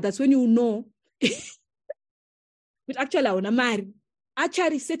 Yeah, that's when you know. But actually,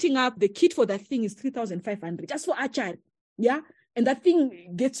 Achar is setting up the kit for that thing is $3,500 just for Achar. Yeah. And that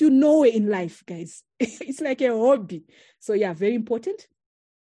thing gets you nowhere in life, guys. It's like a hobby. So yeah, very important.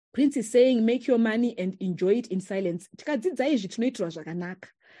 Prince is saying, make your money and enjoy it in silence.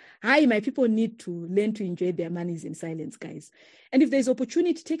 Hi, my people need to learn to enjoy their monies in silence, guys. And if there's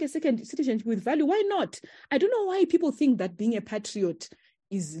opportunity to take a second citizenship with value, why not? I don't know why people think that being a patriot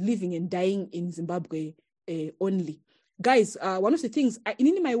is living and dying in Zimbabwe only. Guys, one of the things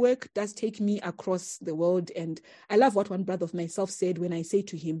in my work does take me across the world, and I love what one brother of myself said when I say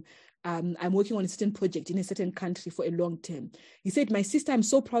to him, I'm working on a certain project in a certain country for a long term. He said, my sister, I'm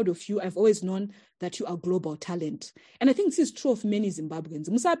so proud of you. I've always known that you are global talent. And I think this is true of many Zimbabweans.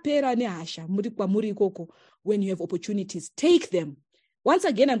 When you have opportunities, take them. Once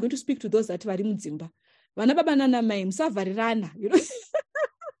again, I'm going to speak to those that are in Zimba.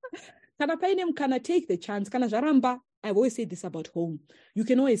 Can I take the chance? I've always said this about home. You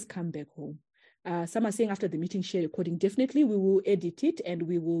can always come back home. Some are saying after the meeting, share recording. Definitely, we will edit it and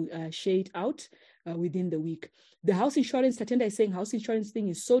we will share it out within the week. The house insurance, Tatenda is saying house insurance thing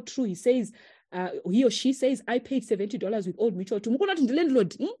is so true. He says, he or she says, I paid $70 with Old Mutual. The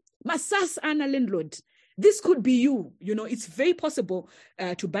landlord, Masas Anna landlord. This could be you. It's very possible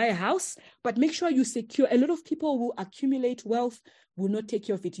to buy a house, but make sure you secure. A lot of people who accumulate wealth will not take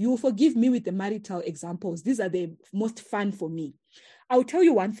care of it. You will forgive me with the marital examples. These are the most fun for me. I'll tell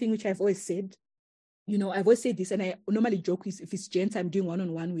you one thing which I've always said. I've always said this, and I normally joke with if it's gents I'm doing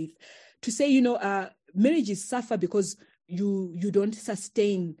one-on-one with, to say, marriages suffer because you don't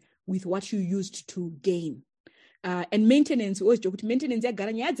sustain with what you used to gain. And maintenance, we always joke with maintenance,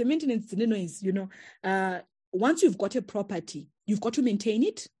 once you've got a property, you've got to maintain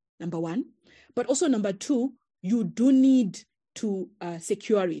it, number one. But also number two, you do need to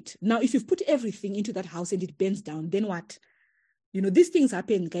secure it. Now, if you've put everything into that house and it burns down, then what? These things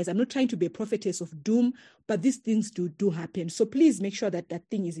happen, guys. I'm not trying to be a prophetess of doom, but these things do happen. So please make sure that that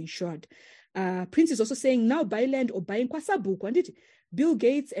thing is insured. Prince is also saying, now buy land or buy in Kwasabuku. Bill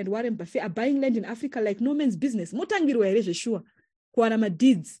Gates and Warren Buffett are buying land in Africa like no man's business. Motangirwa ereje sure. Kwanama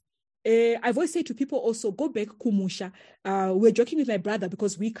deeds. I've always said to people also, go back Kumusha. We're joking with my brother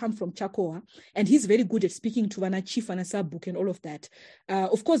because we come from Chakoa and he's very good at speaking to Vana Chief and Asabuk and all of that.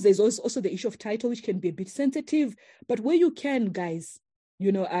 Of course, there's also the issue of title, which can be a bit sensitive, but where you can, guys,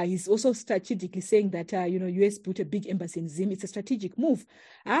 he's also strategically saying that, US put a big embassy in Zim. It's a strategic move.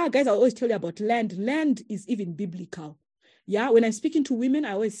 Guys, I always tell you about land. Land is even biblical. Yeah, when I'm speaking to women,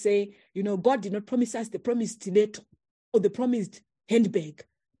 I always say, God did not promise us the promised stiletto or the promised handbag.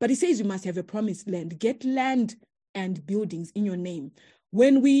 But he says you must have a promised land. Get land and buildings in your name.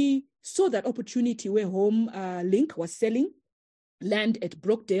 When we saw that opportunity where Home Link was selling land at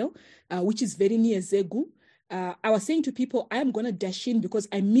Brookdale, which is very near Zegu, I was saying to people, I'm going to dash in because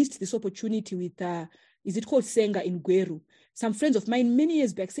I missed this opportunity with, is it called Senga in Gweru? Some friends of mine many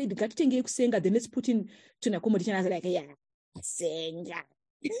years back said, Senga, then let's put in to accommodation. I was like, yeah, Senga.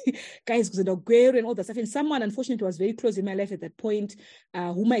 Guys, because of Gweru and all that stuff. And someone, unfortunately, was very close in my life at that point,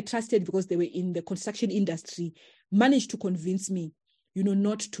 whom I trusted because they were in the construction industry, managed to convince me,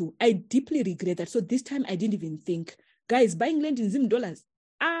 not to. I deeply regret that. So this time I didn't even think. Guys, buying land in Zim dollars.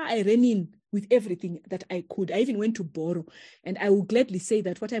 I ran in with everything that I could. I even went to borrow. And I will gladly say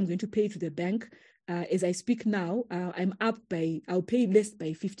that what I'm going to pay to the bank, as I speak now, I'll pay less by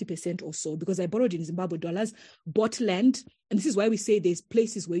 50% or so because I borrowed in Zimbabwe dollars, bought land. And this is why we say there's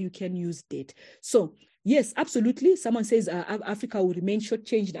places where you can use debt. So yes, absolutely. Someone says Africa will remain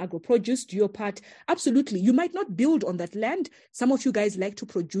shortchanged in agro-produce. Do your part. Absolutely. You might not build on that land. Some of you guys like to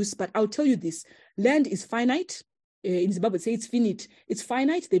produce, but I'll tell you this, land is finite. In Zimbabwe, say it's finite. It's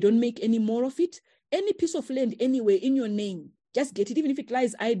finite. They don't make any more of it. Any piece of land anywhere in your name, just get it, even if it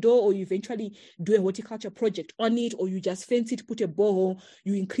lies idle or you eventually do a horticulture project on it, or you just fence it, put a borehole,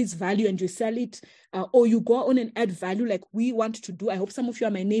 you increase value and you sell it, or you go on and add value like we want to do. I hope some of you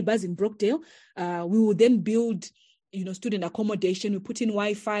are my neighbors in Brookdale. We will then build student accommodation, we put in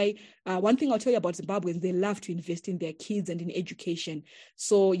Wi-Fi. One thing I'll tell you about Zimbabweans, they love to invest in their kids and in education.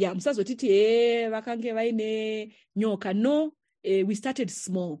 So yeah, no, we started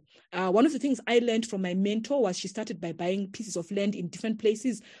small. One of the things I learned from my mentor was she started by buying pieces of land in different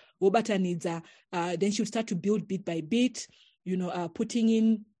places. Then she would start to build bit by bit, putting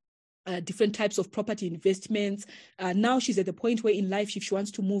in different types of property investments. Now she's at the point where in life, if she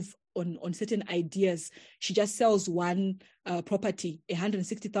wants to move on certain ideas, she just sells one property,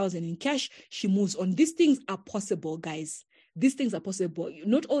 160,000 in cash. She moves on. These things are possible, guys. These things are possible.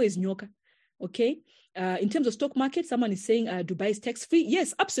 Not always nyoka. Okay. In terms of stock market, someone is saying Dubai is tax-free.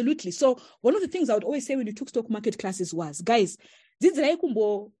 Yes, absolutely. So one of the things I would always say when you took stock market classes was, guys,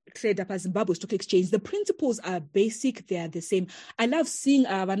 trade up as Zimbabwe Stock Exchange. The principles are basic. They are the same. I love seeing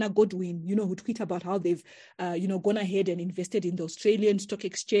Vanna Godwin, who tweet about how they've, gone ahead and invested in the Australian Stock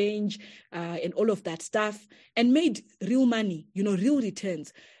Exchange and all of that stuff and made real money, real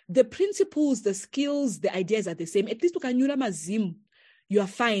returns. The principles, the skills, the ideas are the same. At least ukanyura mazim, you are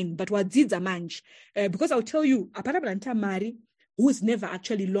fine. But what did manage? Because I'll tell you, Aparabranta Mari, who has never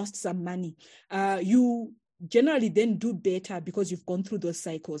actually lost some money, you generally then do better because you've gone through those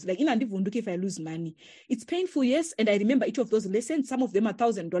cycles. Like in Andivunduki, if I lose money, it's painful, yes. And I remember each of those lessons. Some of them are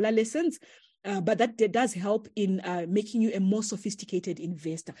 $1,000 lessons, but that does help in making you a more sophisticated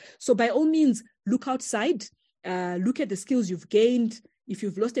investor. So by all means, look outside, look at the skills you've gained. If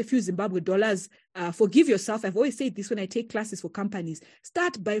you've lost a few Zimbabwe dollars, forgive yourself. I've always said this when I take classes for companies.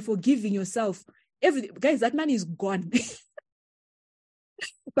 Start by forgiving yourself. Guys, that money is gone.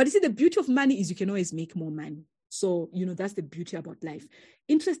 But you see, the beauty of money is you can always make more money. So, that's the beauty about life.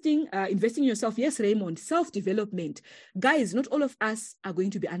 Interesting, investing in yourself. Yes, Raymond, self-development. Guys, not all of us are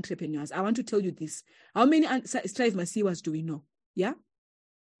going to be entrepreneurs. I want to tell you this. How many Strive Masiwas do we know? Yeah?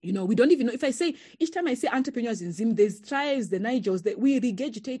 We don't even know. If I say, each time I say entrepreneurs in Zim, there's Strives, the Nigels, that we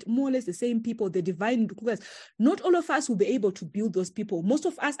regurgitate more or less the same people, the divine Dukugas. Not all of us will be able to build those people. Most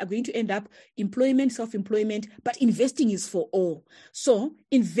of us are going to end up employment, self-employment, but investing is for all. So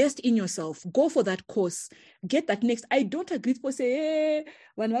invest in yourself. Go for that course. Get that next. I don't agree to say, hey,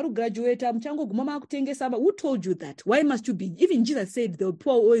 when you graduate, who told you that? Why must you be? Even Jesus said the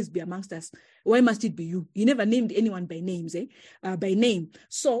poor will always be amongst us. Why must it be you? He never named anyone by names, by name.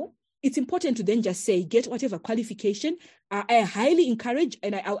 So it's important to then just say, get whatever qualification. I highly encourage,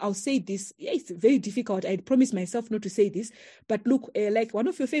 and I'll say this, it's very difficult. I promise myself not to say this, but look, like one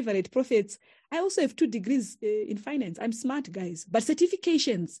of your favorite prophets, I also have 2 degrees in finance. I'm smart, guys, but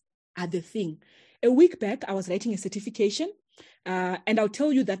certifications are the thing. A week back, I was writing a certification, and I'll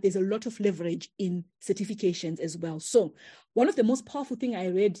tell you that there's a lot of leverage in certifications as well. So one of the most powerful things I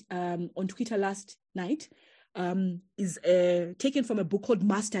read on Twitter last night is taken from a book called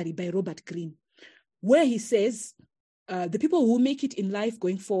Mastery by Robert Greene, where he says the people who make it in life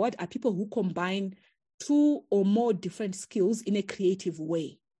going forward are people who combine 2 or more different skills in a creative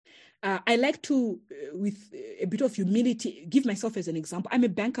way. I like to, with a bit of humility, give myself as an example. I'm a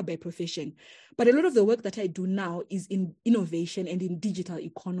banker by profession, but a lot of the work that I do now is in innovation and in digital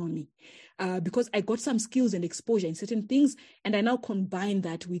economy, because I got some skills and exposure in certain things, and I now combine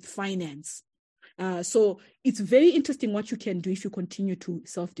that with finance. So it's very interesting what you can do if you continue to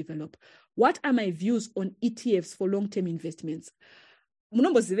self-develop. What are my views on ETFs for long-term investments?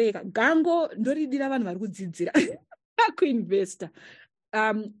 Munomboziveka gango ndoridira vanhu vari kudzidzira kuinvesta.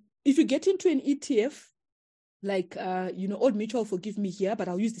 If you get into an ETF, like, Old Mutual, forgive me here, but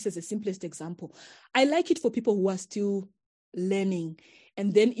I'll use this as the simplest example. I like it for people who are still learning.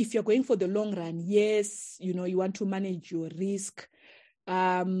 And then if you're going for the long run, yes, you want to manage your risk.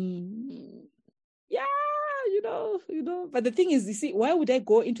 But the thing is, you see, why would I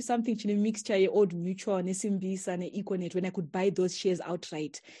go into something in a mixture, Old Mutual, and Simbisa, and Econet, when I could buy those shares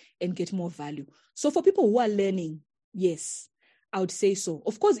outright and get more value? So for people who are learning, yes, I would say so.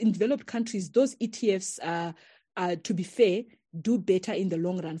 Of course, in developed countries, those ETFs, to be fair, do better in the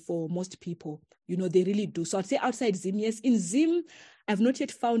long run for most people. They really do. So I'd say outside Zim, yes. In Zim, I've not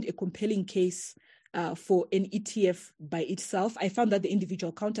yet found a compelling case for an ETF by itself. I found that the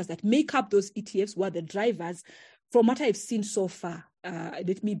individual counters that make up those ETFs were the drivers. From what I've seen so far,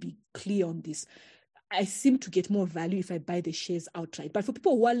 let me be clear on this, I seem to get more value if I buy the shares outright. But for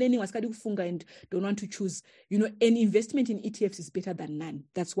people who are learning and don't want to choose, an investment in ETFs is better than none.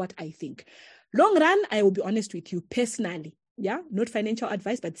 That's what I think. Long run, I will be honest with you personally. Yeah, not financial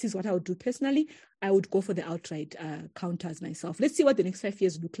advice, but this is what I would do personally. I would go for the outright counters myself. Let's see what the next 5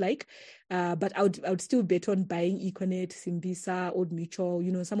 years look like. But I would still bet on buying Econet, Simbisa, Old Mutual,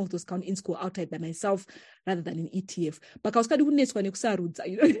 some of those count in school outright by myself rather than an ETF. But buy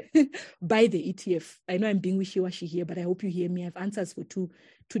the ETF. I know I'm being wishy-washy here, but I hope you hear me. I have answers for two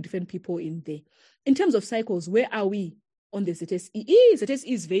different people in there. In terms of cycles, where are we on the ZSE? ZSE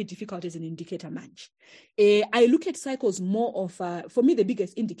is very difficult as an indicator match. I look at cycles more of, for me, the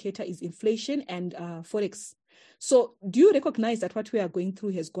biggest indicator is inflation and Forex. So do you recognize that what we are going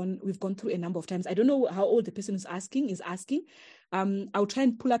through we've gone through a number of times? I don't know how old the person is asking. I'll try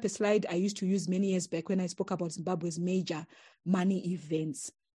and pull up a slide I used to use many years back when I spoke about Zimbabwe's major money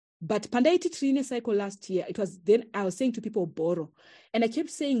events. But Pandaiti Trine cycle last year, it was then I was saying to people, borrow. And I kept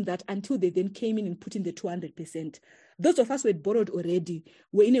saying that until they then came in and put in the 200%. Those of us who had borrowed already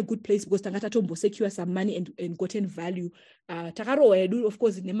were in a good place because Tangata Tombo secure some money and gotten value. Takaro, of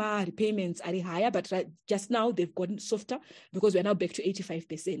course, Nema repayments are higher, but just now they've gotten softer because we're now back to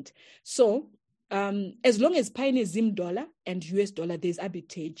 85%. So as long as Pine Zim dollar and US dollar, there's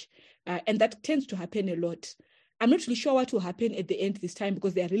arbitrage. And that tends to happen a lot. I'm not really sure what will happen at the end this time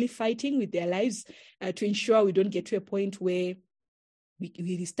because they are really fighting with their lives to ensure we don't get to a point where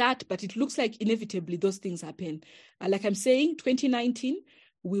we restart, but it looks like inevitably those things happen. Like I'm saying, 2019,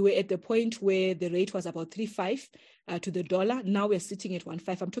 we were at the point where the rate was about 3.5 to the dollar. Now we're sitting at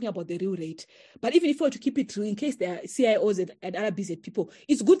 1.5. I'm talking about the real rate. But even if we were to keep it true, in case there are CIOs and other busy people,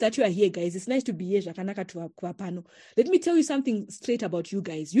 it's good that you are here, guys. It's nice to be here. Let me tell you something straight about you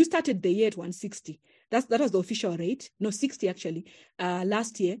guys. You started the year at 160. That was the official rate. No, 60 actually,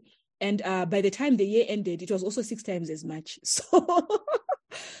 last year. And by the time the year ended, it was also 6 times as much. So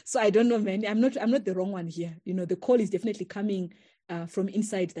I don't know, man. I'm not the wrong one here. The call is definitely coming from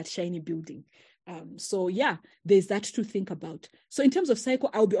inside that shiny building. So yeah, there's that to think about. So in terms of cycle,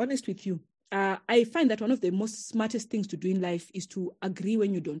 I'll be honest with you. I find that one of the most smartest things to do in life is to agree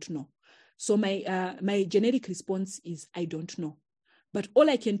when you don't know. So my generic response is I don't know. But all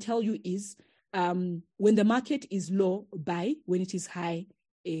I can tell you is when the market is low, buy. When it is high,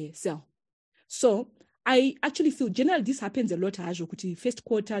 sell. So I actually feel generally this happens a lot. First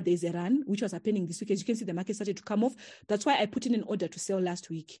quarter, there's a run, which was happening this week. As you can see, the market started to come off. That's why I put in an order to sell last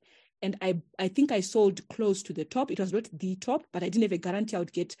week. And I think I sold close to the top. It was not the top, but I didn't have a guarantee I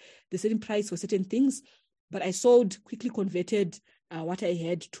would get the certain price for certain things. But I sold, quickly converted what I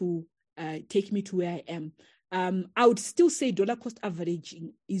had to take me to where I am. I would still say dollar cost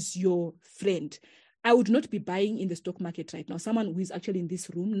averaging is your friend. I would not be buying in the stock market right now. Someone who is actually in this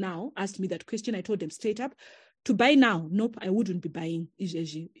room now asked me that question. I told them straight up, to buy now, nope, I wouldn't be buying.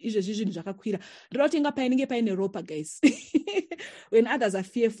 Guys. When others are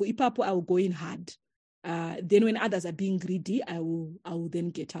fearful, I will go in hard. Then when others are being greedy, I will then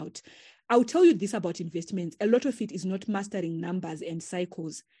get out. I'll tell you this about investments. A lot of it is not mastering numbers and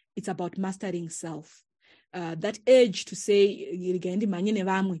cycles. It's about mastering self. That urge to say,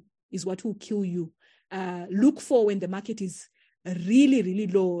 is what will kill you. look for when the market is really, really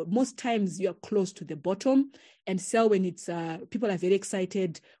low. Most times you are close to the bottom, and sell when it's people are very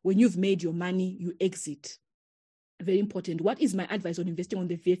excited. When you've made your money, you exit. Very important. What is my advice on investing on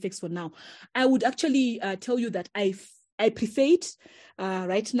the VFX for now? I would actually tell you that I prefer it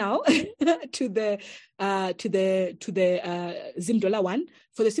right now to the Zim dollar one,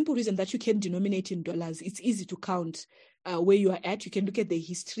 for the simple reason that you can denominate in dollars. It's easy to count where you are at. You can look at the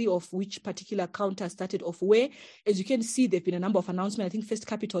history of which particular counter started off where. As you can see, there have been a number of announcements. I think First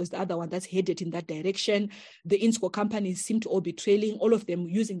Capital is the other one that's headed in that direction. The Insco companies seem to all be trailing, all of them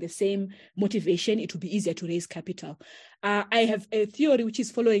using the same motivation. It will be easier to raise capital. I have a theory which is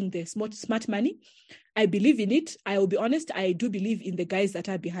following the smart money. I believe in it. I will be honest, I do believe in the guys that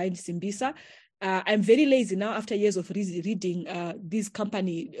are behind Simbisa. I'm very lazy now after years of reading these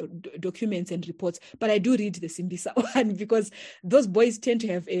company documents and reports, but I do read the Simbisa one because those boys tend to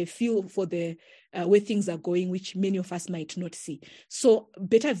have a feel for the where things are going, which many of us might not see. So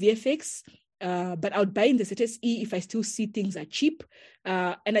better VFX, but I would buy in the ZSE if I still see things are cheap.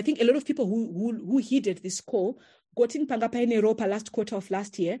 And I think a lot of people who heeded this call got in Pangapa in Europa last quarter of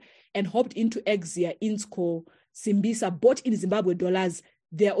last year and hopped into Exia, Insco, Simbisa, bought in Zimbabwe dollars.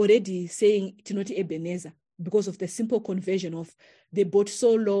 They're already saying Tinoti Ebenezer because of the simple conversion of they bought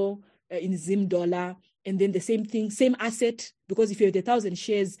so low in Zim dollar, and then the same thing, same asset, because if you have 1,000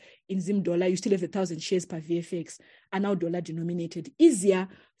 shares in Zim dollar, you still have 1,000 shares per VFX, are now dollar denominated. Easier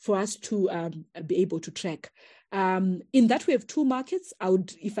for us to be able to track. In that we have two markets.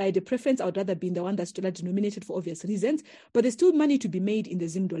 If I had a preference, I would rather be in the one that's dollar denominated for obvious reasons, but there's still money to be made in the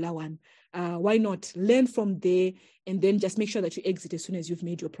Zim dollar one. Why not learn from there and then just make sure that you exit as soon as you've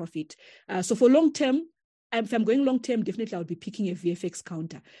made your profit. So for long term, if I'm going long term, definitely I would be picking a VFX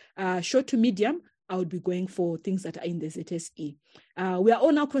counter. Short to medium, I would be going for things that are in the ZSE. We are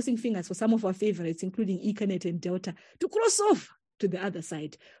all now crossing fingers for some of our favorites, including Econet and Delta, to cross off to the other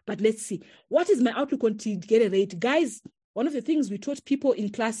side. But let's see. What is my outlook on Tigere rate? Guys, one of the things we taught people in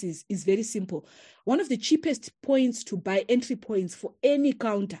classes is very simple. One of the cheapest points to buy entry points for any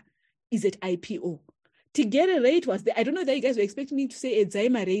counter is at IPO. Tigere rate was there. I don't know that you guys were expecting me to say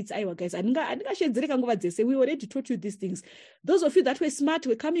Zaima rates. Guys, we already taught you these things. Those of you that were smart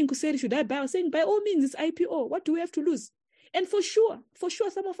were coming to say, should I buy? I was saying, by all means, it's IPO. What do we have to lose? And for sure,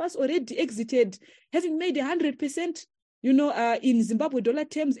 some of us already exited, having made 100%, in Zimbabwe dollar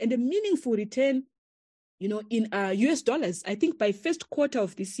terms, and a meaningful return, in US dollars. I think by last quarter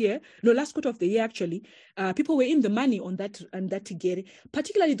of the year, actually, people were in the money on that Tigere,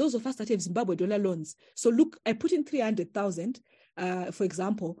 particularly those of us that have Zimbabwe dollar loans. So look, I put in 300,000, for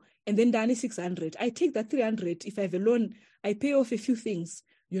example, and then down 600. I take that 300. If I have a loan, I pay off a few things,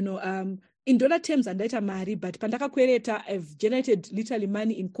 in dollar terms, and data mari, but Pandaka Kwereta, I've generated literally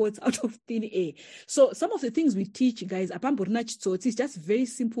money in quotes out of thin air. So some of the things we teach, guys, so it's just very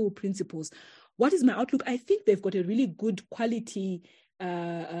simple principles. What is my outlook? I think they've got a really good quality,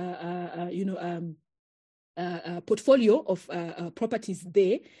 portfolio of properties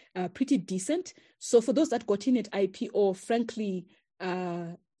there, pretty decent. So for those that got in at IPO, frankly,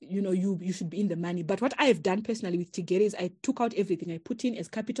 you should be in the money. But what I have done personally with Tigere is I took out everything I put in as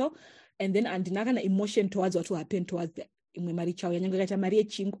capital, and then I'm not gonna emotion towards what will happen towards the because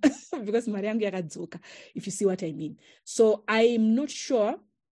if you see what I mean. So I'm not sure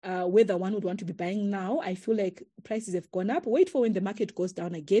whether one would want to be buying now. I feel like prices have gone up. Wait for when the market goes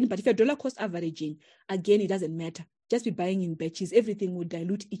down again. But if you're dollar cost averaging, again, it doesn't matter. Just be buying in batches. Everything will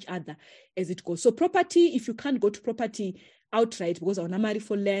dilute each other as it goes. So property, if you can't go to property outright because I want to marry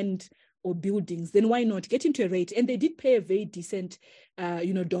for land or buildings, then why not get into a rate? And they did pay a very decent,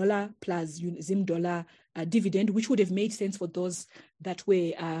 dollar plus Zim dollar dividend, which would have made sense for those that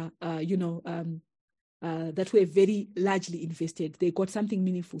were, that were very largely invested. They got something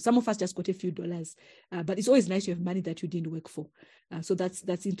meaningful. Some of us just got a few dollars, but it's always nice to have money that you didn't work for. So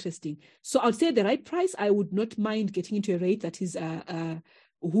that's interesting. So I'll say the right price. I would not mind getting into a rate that is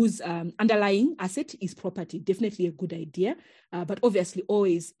whose underlying asset is property. Definitely a good idea, but obviously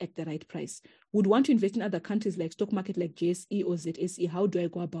always at the right price. Would want to invest in other countries like stock market like JSE or ZSE. How do I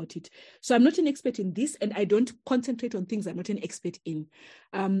go about it? So I'm not an expert in this, and I don't concentrate on things I'm not an expert in.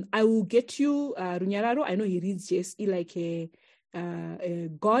 I will get you Runyararo. I know he reads JSE like a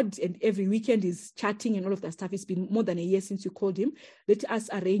god, and every weekend is chatting and all of that stuff. It's been more than a year since you called him. Let us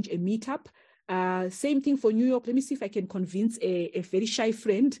arrange a meetup. Same thing for New York. Let me see if I can convince a very shy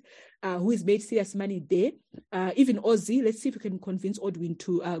friend who has made serious money there. Even Ozzy, let's see if we can convince Godwin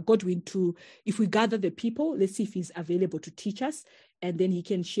to, if we gather the people, let's see if he's available to teach us, and then he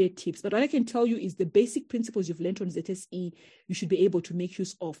can share tips. But what I can tell you is the basic principles you've learned on ZSE, you should be able to make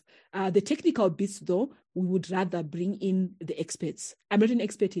use of. The technical bits, though, we would rather bring in the experts. I'm not an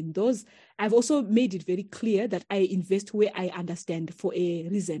expert in those. I've also made it very clear that I invest where I understand for a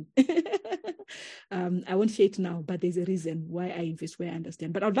reason. I won't share it now, but there's a reason why I invest where I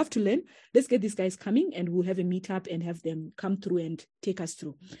understand. But I'd love to learn. Let's get these guys coming and we'll have a meetup and have them come through and take us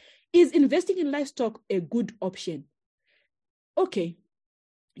through. Is investing in livestock a good option? Okay.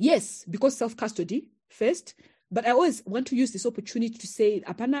 Yes, because self-custody first. But I always want to use this opportunity to say,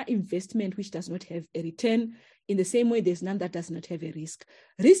 apana investment which does not have a return, in the same way there's none that does not have a risk.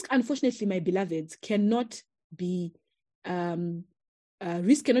 Risk, unfortunately, my beloveds, cannot be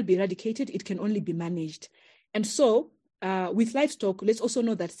risk cannot be eradicated. It can only be managed. And so with livestock, let's also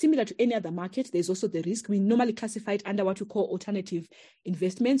know that similar to any other market, there's also the risk. We normally classify it under what we call alternative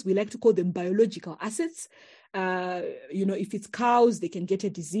investments. We like to call them biological assets. If it's cows, they can get a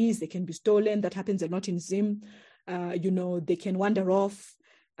disease, they can be stolen. That happens a lot in Zim. They can wander off.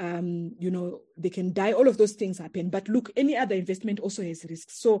 They can die. All of those things happen. But look, any other investment also has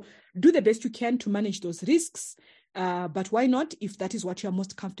risks. So do the best you can to manage those risks. But why not if that is what you're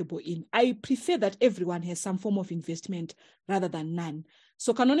most comfortable in? I prefer that everyone has some form of investment rather than none.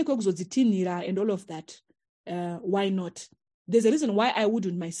 So canonical kuzodzitinira and all of that, why not? There's a reason why I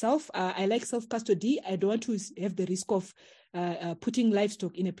wouldn't myself. I like self-custody. I don't want to have the risk of putting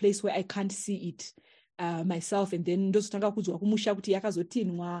livestock in a place where I can't see it myself, and then ndozotanga kuzwa kumusha kuti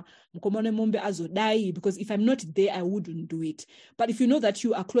yakazotinwa mukomana mombe azodai, because if I'm not there I wouldn't do it. But if you know that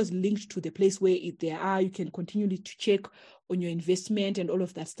you are closely linked to the place where they are, you can continually to check on your investment and all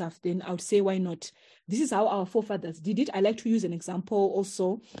of that stuff, then I would say why not? This is how our forefathers did it. I like to use an example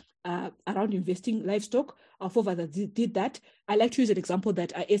also around investing livestock. Our forefathers did that. I like to use an example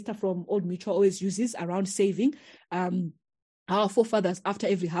that Esther from Old Mutual always uses around saving. Our forefathers, after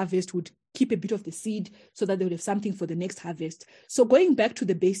every harvest, would keep a bit of the seed so that they would have something for the next harvest. So going back to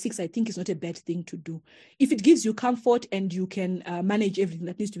the basics, I think is not a bad thing to do. If it gives you comfort and you can manage everything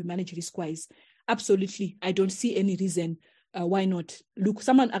that needs to be managed risk-wise, absolutely. I don't see any reason why not. Look,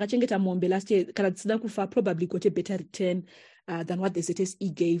 someone akachengeta mombe last year probably got a better return than what the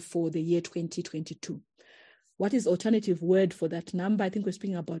ZSE gave for the year 2022. What is alternative word for that number? I think we're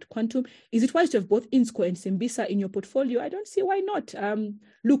speaking about quantum. Is it wise to have both Insco and Simbisa in your portfolio? I don't see why not.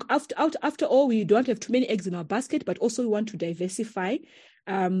 Look, after all, we don't have too many eggs in our basket, but also we want to diversify.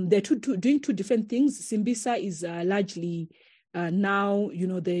 They're doing two different things. Simbisa is largely now,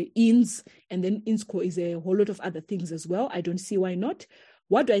 the ins, and then Insco is a whole lot of other things as well. I don't see why not.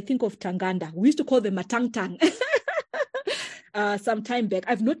 What do I think of Tanganda? We used to call them Matang-tang. Some time back.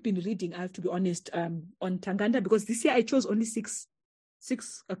 I've not been reading, I have to be honest, on Tanganda, because this year I chose only six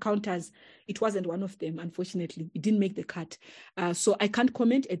counters. It wasn't one of them, unfortunately. It didn't make the cut. So I can't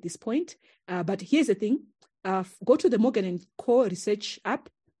comment at this point. But here's the thing. Go to the Morgan & Co. research app,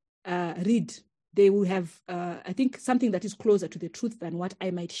 read. They will have, I think, something that is closer to the truth than what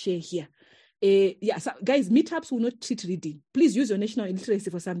I might share here. So guys, meetups will not treat reading. Please use your national literacy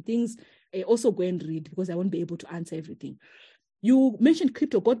for some things. Also go and read, because I won't be able to answer everything. You mentioned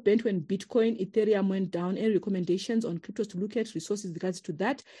crypto got bent when Bitcoin, Ethereum went down. Any recommendations on cryptos to look at, resources with regards to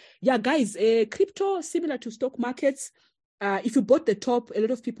that? Yeah, guys, crypto, similar to stock markets. If you bought the top, a lot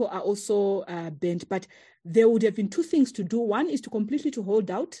of people are also bent, but there would have been two things to do. One is to completely to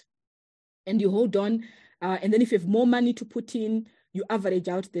hold out, and you hold on. And then if you have more money to put in, you average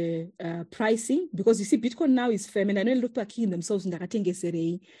out the pricing, because you see Bitcoin now is firm, and I know people are keying themselves in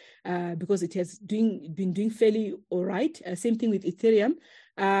the because it has been doing fairly all right. Same thing with Ethereum.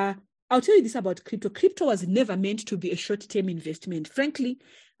 I'll tell you this about crypto. Crypto was never meant to be a short-term investment. Frankly,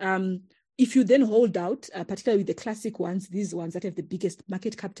 if you then hold out, particularly with the classic ones, these ones that have the biggest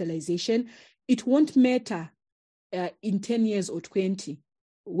market capitalization, it won't matter in 10 years or 20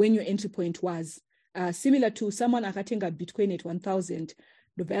 when your entry point was. Similar to someone akatenga Bitcoin at 1,000,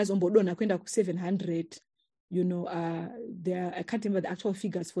 kwenda 700. I can't remember the actual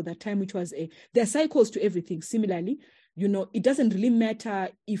figures for that time, which was there are cycles to everything. Similarly, it doesn't really matter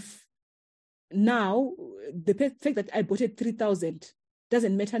if now the fact that I bought it 3,000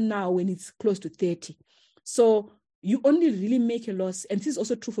 doesn't matter now when it's close to 30. So you only really make a loss, and this is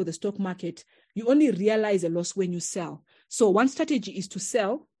also true for the stock market. You only realize a loss when you sell. So one strategy is to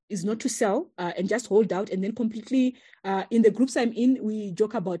sell. Is not to sell and just hold out, and then completely, in the groups I'm in, we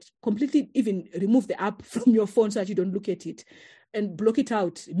joke about completely even remove the app from your phone so that you don't look at it, and block it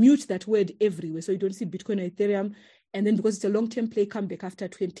out, mute that word everywhere so you don't see Bitcoin or Ethereum. And then because it's a long-term play, come back after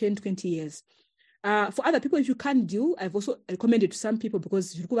 10, 20 years. For other people, if you can't do, I've also recommended to some people,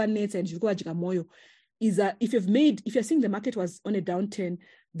 because nets and is if you're seeing the market was on a downturn,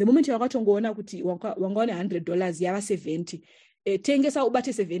 the moment you're going kuti $100 yava 70, tengesa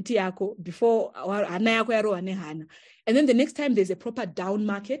ubate 70 yako before hana yako yarowa nehana. And then the next time there's a proper down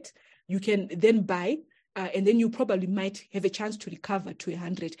market, you can then buy, and then you probably might have a chance to recover to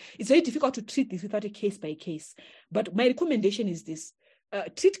 100. It's very difficult to treat this without a case by case. But my recommendation is this.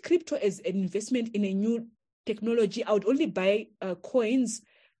 Treat crypto as an investment in a new technology. I would only buy coins,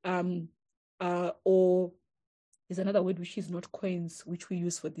 or there's another word which is not coins, which we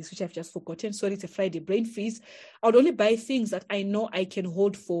use for this, which I've just forgotten. Sorry, it's a Friday brain freeze. I would only buy things that I know I can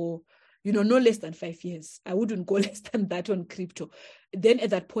hold for, no less than 5 years. I wouldn't go less than that on crypto. Then at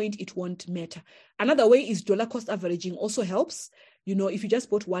that point, it won't matter. Another way is dollar cost averaging also helps. If you just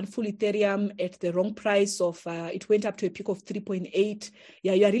bought one full Ethereum at the wrong price of, it went up to a peak of 3.8.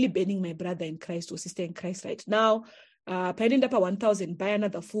 Yeah, you are really burning my brother in Christ or sister in Christ right now. Pending up at 1,000, buy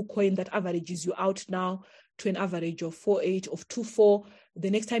another full coin that averages you out now to an average of 4.8 of 2.4. The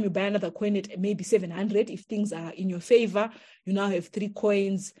next time you buy another coin at maybe 700, if things are in your favor, you now have 3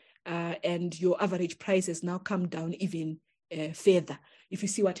 coins, and your average price has now come down even further, if you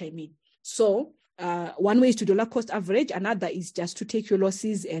see what I mean. So one way is to dollar cost average. Another is just to take your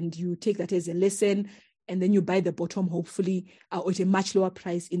losses and you take that as a lesson, and then you buy the bottom, hopefully, at a much lower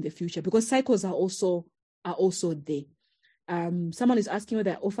price in the future, because cycles are also there. Someone is asking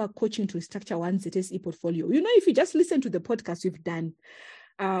whether I offer coaching to restructure one's ZSE portfolio. If you just listen to the podcast we've done,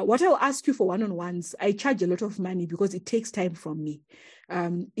 what I'll ask you for one-on-ones, I charge a lot of money because it takes time from me.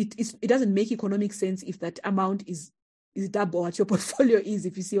 It doesn't make economic sense if that amount is double what your portfolio is,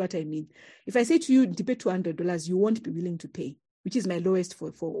 if you see what I mean. If I say to you, pay $200, you won't be willing to pay, which is my lowest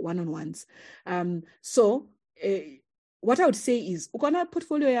for one-on-ones. So what I would say is, ukona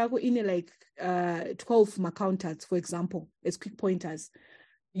portfolio yako in like 12 counters, for example, as quick pointers,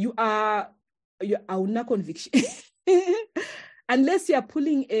 you are not conviction. Unless you are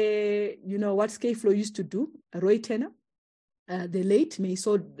pulling what Skayflow used to do, Roy Turner, the late, may he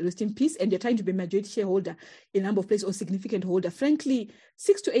so rest in peace, and you're trying to be majority shareholder in a number of places or significant holder. Frankly,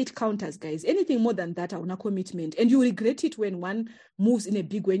 6 to 8 counters, guys. Anything more than that, una commitment. And you regret it when one moves in a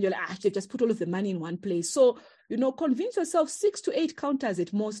big way and you're like, they've just put all of the money in one place. So, convince yourself 6 to 8 counters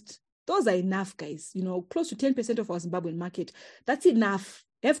at most. Those are enough, guys. Close to 10% of our Zimbabwean market. That's enough.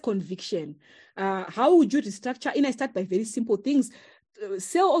 Have conviction. How would you restructure? I start by very simple things.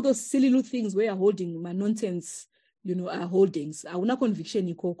 Sell all those silly little things where you're holding my nonsense, holdings. Una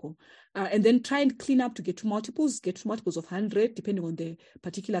conviction ikoko. And then try and clean up to get to multiples of 100, depending on the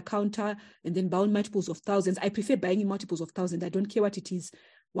particular counter, and then buy multiples of thousands. I prefer buying in multiples of thousands. I don't care what it is.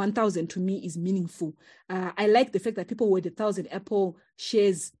 1,000 to me is meaningful. I like the fact that people with 1,000 Apple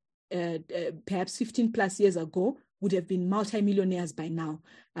shares perhaps 15 plus years ago would have been multi-millionaires by now.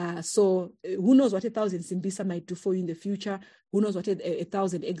 So who knows what 1,000 Simbisa might do for you in the future? Who knows what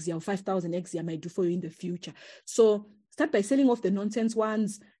 1,000 Exia or 5,000 Exia might do for you in the future? So start by selling off the nonsense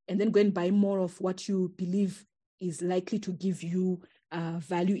ones and then go and buy more of what you believe is likely to give you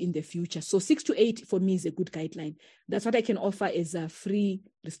value in the future. So 6 to 8 for me is a good guideline. That's what I can offer as a free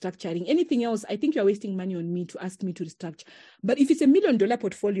restructuring. Anything else, I think you're wasting money on me to ask me to restructure. But if it's $1 million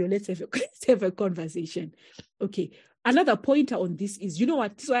portfolio, let's have a conversation. Okay. Another pointer on this is, you know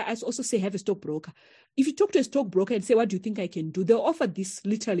what? This is why I also say have a stockbroker. If you talk to a stockbroker and say, what do you think I can do? They'll offer this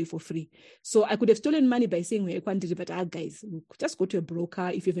literally for free. So I could have stolen money by saying, but guys, just go to a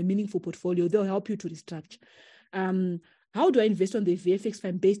broker. If you have a meaningful portfolio, they'll help you to restructure. How do I invest on the VFX if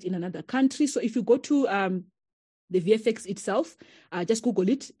I'm based in another country? So if you go to the VFX itself, just Google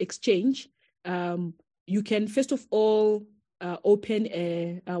it, exchange. You can first of all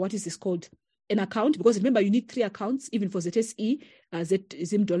open what is this called? An account, because remember, you need 3 accounts, even for ZSE,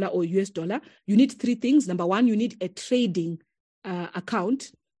 Zim dollar or US dollar. You need 3 things. Number 1, you need a trading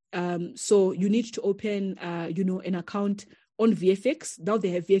account. So you need to open, an account on VFX. Now they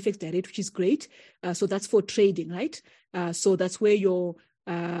have VFX Direct, which is great. So that's for trading, right? So that's where you're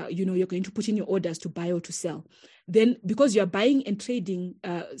going to put in your orders to buy or to sell. Then, because you're buying and trading,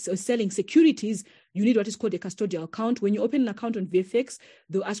 so selling securities, you need what is called a custodial account. When you open an account on VFX,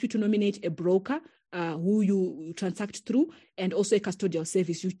 they'll ask you to nominate a broker who you transact through, and also a custodial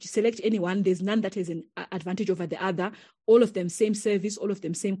service. You select anyone. There's none that has an advantage over the other. All of them same service, all of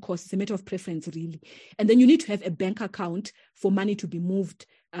them same cost. It's a matter of preference, really. And then you need to have a bank account for money to be moved,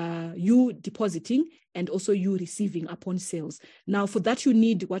 you depositing and also you receiving upon sales. Now, for that, you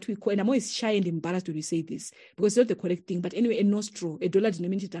need what we call, and I'm always shy and embarrassed when we say this because it's not the correct thing, but anyway, a Nostro, a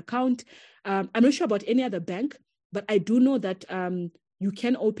dollar-denominated account. I'm not sure about any other bank. But I do know that you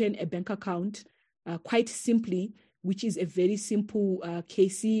can open a bank account quite simply, which is a very simple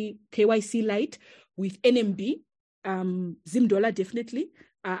KYC Lite with NMB, ZimDollar definitely.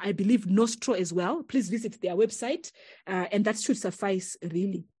 I believe Nostro as well. Please visit their website, and that should suffice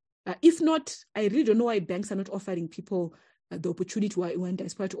really. If not, I really don't know why banks are not offering people the opportunity when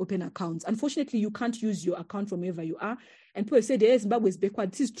diaspora to open accounts. Unfortunately, you can't use your account from wherever you are. And people say, Zimbabwe is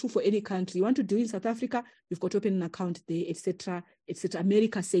backward. This is true for any country. You want to do it in South Africa, you've got to open an account there, etc., etc.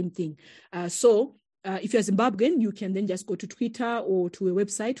 America, same thing. So if you're Zimbabwean, you can then just go to Twitter or to a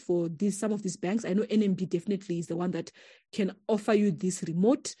website for some of these banks. I know NMB definitely is the one that can offer you this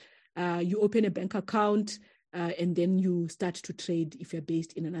remote. You open a bank account and then you start to trade if you're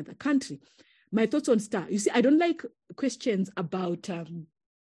based in another country. My thoughts on Star. You see, I don't like questions about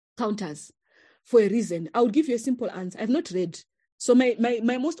counters for a reason. I will give you a simple answer. I've not read. So my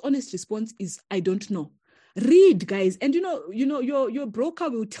most honest response is I don't know. Read, guys. And your broker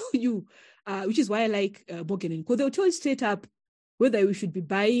will tell you, which is why I like Morgan & Co. They'll tell you straight up whether we should be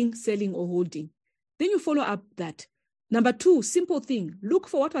buying, selling, or holding. Then you follow up that. Number 2, simple thing. Look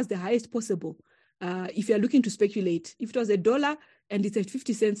for what was the highest possible. If you're looking to speculate, if it was $1 and it's at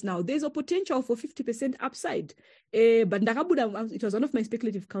 50 cents now, there's a potential for 50% upside. But Ndakabuda, it was one of my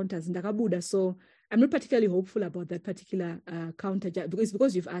speculative counters, Ndakabuda. So I'm not particularly hopeful about that particular counter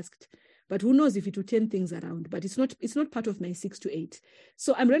because you've asked. But who knows if it will turn things around. But it's not part of my 6 to 8.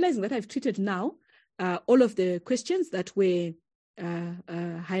 So I'm realizing that I've treated now all of the questions that were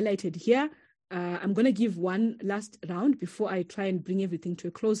highlighted here. I'm going to give one last round before I try and bring everything to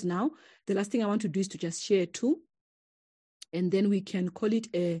a close now. The last thing I want to do is to just share 2, and then we can call it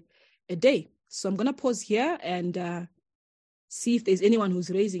a day. So I'm going to pause here and see if there's anyone who's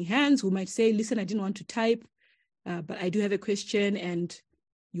raising hands who might say, listen, I didn't want to type, but I do have a question, and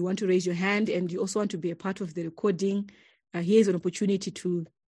you want to raise your hand, and you also want to be a part of the recording. Here's an opportunity to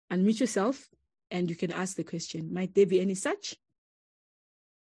unmute yourself, and you can ask the question. Might there be any such?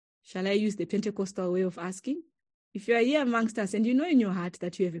 Shall I use the Pentecostal way of asking? If you are here amongst us and you know in your heart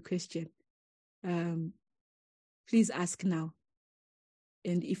that you have a question, please ask now.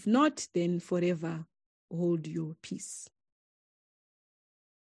 And if not, then forever hold your peace.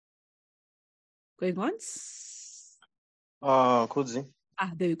 Going once? Kudzi.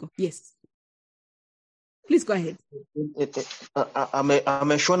 There we go. Yes. Please go ahead. I'm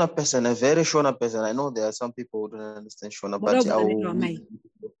a Shona person, a very Shona person. I know there are some people who don't understand Shona, but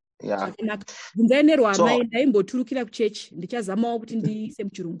yeah.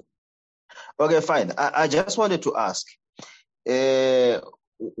 Okay, fine. I just wanted to ask,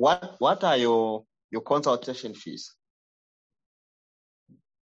 what are your consultation fees?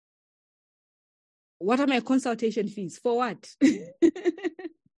 What are my consultation fees? For what?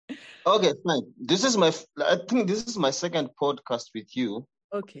 Okay, fine. I think this is my second podcast with you.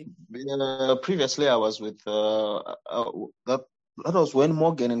 Okay. Previously, I was with that was when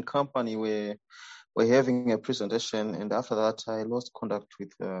Morgan & Company were having a presentation, and after that, I lost contact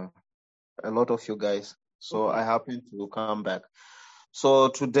with a lot of you guys. So I happened to come back. So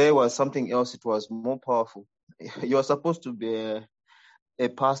today was something else. It was more powerful. You are supposed to be a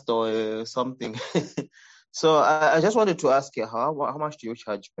pastor or something. So I just wanted to ask you, how much do you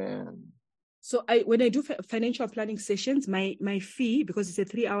charge, man? So when I do financial planning sessions, my fee, because it's a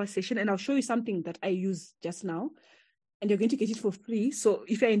 3-hour session, and I'll show you something that I use just now, and you're going to get it for free. So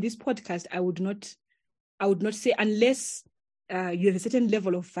if you're in this podcast, I would not say, unless you have a certain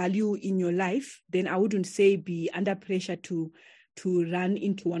level of value in your life, then I wouldn't say be under pressure to run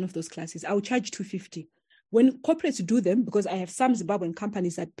into one of those classes. I would charge $250. When corporates do them, because I have some Zimbabwean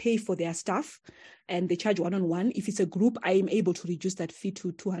companies that pay for their staff and they charge one-on-one, if it's a group, I am able to reduce that fee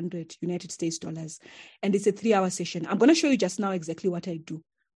to $200 United States dollars. And it's a 3-hour session. I'm going to show you just now exactly what I do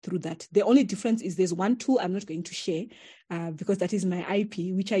through that. The only difference is there's one tool I'm not going to share because that is my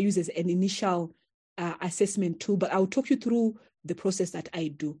IP, which I use as an initial assessment tool, but I'll talk you through the process that I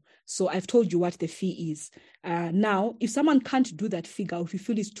do. So I've told you what the fee is. Now, if someone can't do that figure, if you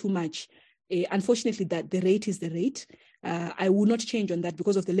feel it's too much, unfortunately, that the rate is the rate. I will not change on that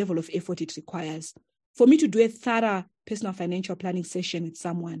because of the level of effort it requires. For me to do a thorough personal financial planning session with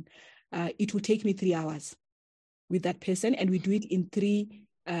someone, it will take me 3 hours with that person, and we do it in 3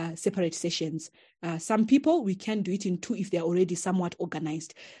 separate sessions. Some people, we can do it in 2 if they're already somewhat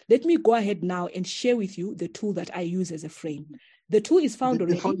organized. Let me go ahead now and share with you the tool that I use as a frame. The tool is found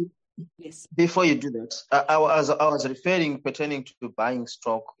already. Yes. Before you do that, I was referring pertaining to buying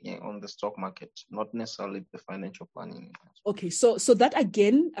stock on the stock market, not necessarily the financial planning. Okay, so that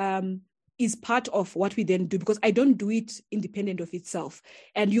again, is part of what we then do, because I don't do it independent of itself.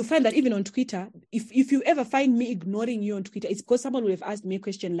 And you find that even on Twitter, if you ever find me ignoring you on Twitter, it's because someone will have asked me a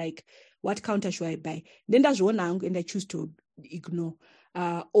question like, what counter should I buy? Then that's one angle, and I choose to ignore.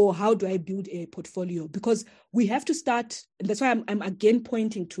 Or how do I build a portfolio? Because we have to start, and that's why I'm again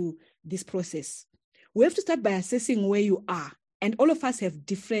pointing to this process. We have to start by assessing where you are. And all of us have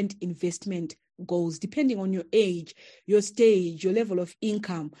different investment goals, depending on your age, your stage, your level of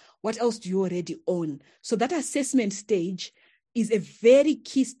income. What else do you already own? So that assessment stage is a very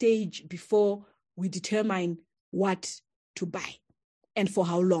key stage before we determine what to buy and for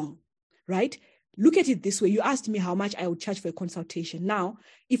how long, right? Look at it this way. You asked me how much I would charge for a consultation. Now,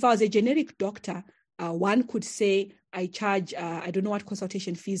 if I was a generic doctor, one could say I charge, I don't know what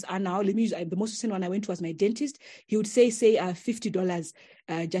consultation fees are now. Let me use the most recent one I went to was my dentist. He would say $50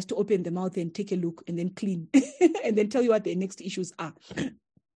 just to open the mouth and take a look and then clean and then tell you what the next issues are.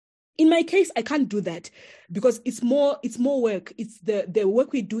 In my case, I can't do that because it's more work. It's the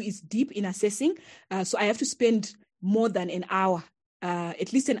work we do is deep in assessing. So I have to spend more than an hour,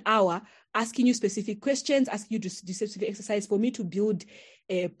 at least an hour, asking you specific questions, asking you to do specific exercise for me to build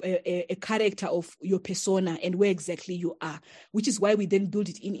a character of your persona and where exactly you are, which is why we then build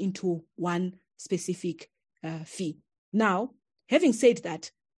it into one specific fee. Now, having said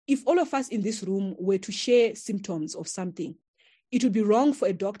that, if all of us in this room were to share symptoms of something, it would be wrong for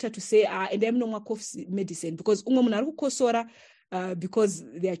a doctor to say, and I'm no cough medicine, because because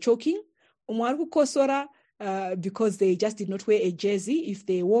they are choking, because they just did not wear a jersey. If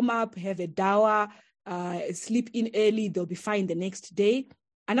they warm up, have a dawa, sleep in early, they'll be fine the next day.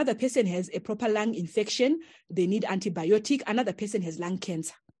 Another person has a proper lung infection, they need antibiotic. Another person has lung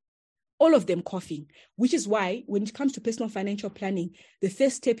cancer. All of them coughing, which is why when it comes to personal financial planning, the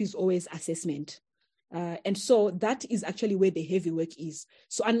first step is always assessment. And so that is actually where the heavy work is.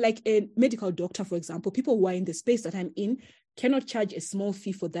 So unlike a medical doctor, for example, people who are in the space that I'm in cannot charge a small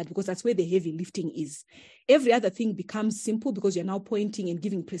fee for that because that's where the heavy lifting is. Every other thing becomes simple because you're now pointing and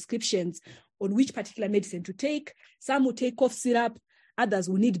giving prescriptions on which particular medicine to take. Some will take cough syrup, others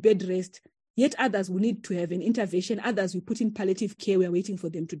will need bed rest, yet others will need to have an intervention, others will put in palliative care, we're waiting for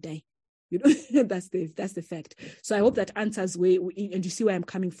them to die. You know, that's the fact. So I hope that answers where, and you see where I'm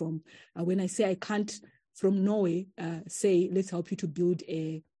coming from. When I say I can't, from Norway, say, let's help you to build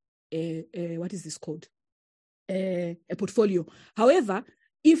a what is this called? A portfolio. However,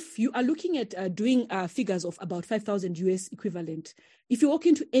 if you are looking at doing figures of about 5,000 US equivalent, if you walk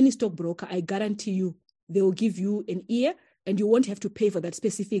into any stockbroker, I guarantee you, they will give you an ear and you won't have to pay for that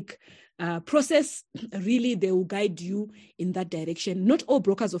specific process. Really, they will guide you in that direction. Not all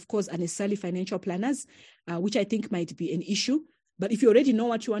brokers, of course, are necessarily financial planners, which I think might be an issue. But if you already know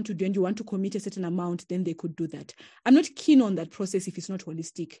what you want to do and you want to commit a certain amount, then they could do that. I'm not keen on that process if it's not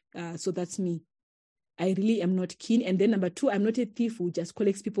holistic. So that's me. I really am not keen. And then number two, I'm not a thief who just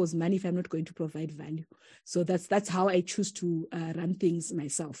collects people's money if I'm not going to provide value. So that's how I choose to run things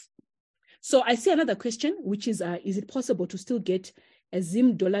myself. So I see another question, which is it possible to still get a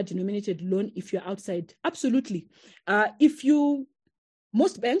Zim dollar denominated loan if you're outside? Absolutely.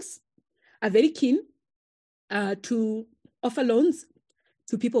 Most banks are very keen to offer loans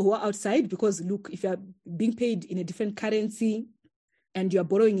to people who are outside because look, if you're being paid in a different currency and you're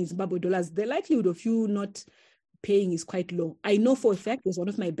borrowing in Zimbabwe dollars, the likelihood of you not paying is quite low. I know for a fact, there's one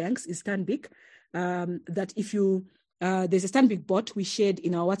of my banks is Stanbic, that if you, there's a Stanbic bot we shared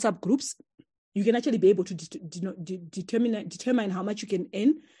in our WhatsApp groups, you can actually be able to determine how much you can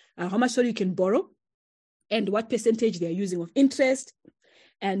earn, how much you can borrow, and what percentage they're using of interest.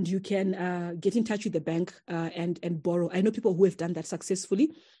 And you can get in touch with the bank and borrow. I know people who have done that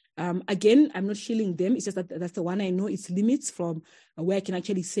successfully. Again, I'm not shilling them. It's just that that's the one I know. It's limits from where I can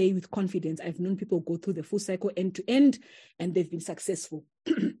actually say with confidence, I've known people go through the full cycle end to end, and they've been successful.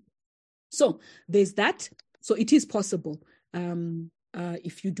 So there's that. So it is possible.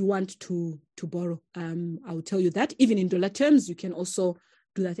 If you do want to borrow, I will tell you that. Even in dollar terms, you can also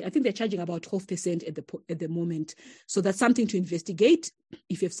do that. I think they're charging about 12% at the moment. So that's something to investigate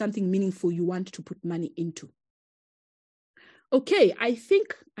if you have something meaningful you want to put money into. Okay, I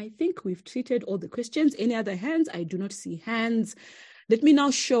think we've treated all the questions. Any other hands? I do not see hands. Let me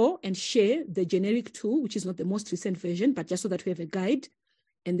now show and share the generic tool, which is not the most recent version, but just so that we have a guide,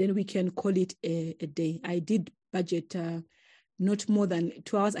 and then we can call it a day. I did budget not more than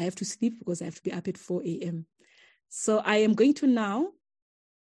 2 hours. I have to sleep because I have to be up at 4 a.m. So I am going to now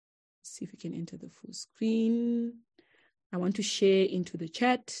see if we can enter the full screen. I want to share into the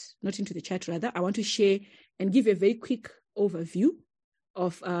chat, not into the chat rather. I want to share and give a very quick overview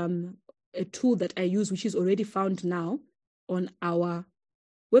of a tool that I use, which is already found now on our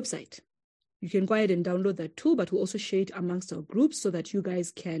website. You can go ahead and download that too, but we'll also share it amongst our groups so that you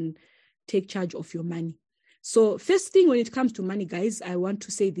guys can take charge of your money. So first thing when it comes to money, guys, I want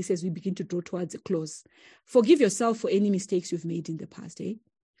to say this as we begin to draw towards a close. Forgive yourself for any mistakes you've made in the past.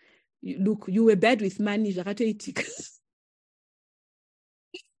 Look, you were bad with money.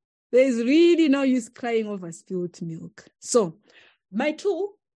 There's really no use crying over spilled milk. So my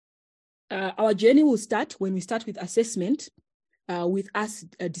tool, our journey will start when we start with assessment, with us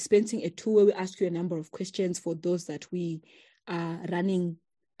dispensing a tool where we ask you a number of questions for those that we are running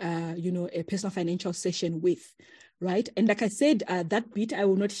a personal financial session with, right? And like I said, that bit I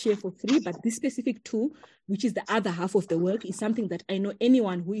will not share for free, but this specific tool, which is the other half of the work, is something that I know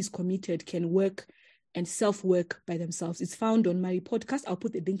anyone who is committed can work and self-work by themselves. It's found on my podcast. I'll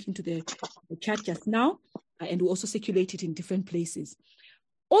put the link into the chat just now, and we'll also circulate it in different places.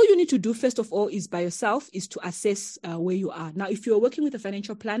 All you need to do, first of all, is by yourself, is to assess where you are. Now, if you're working with a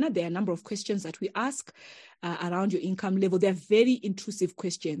financial planner, there are a number of questions that we ask around your income level. They're very intrusive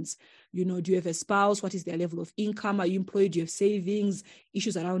questions. Do you have a spouse? What is their level of income? Are you employed? Do you have savings?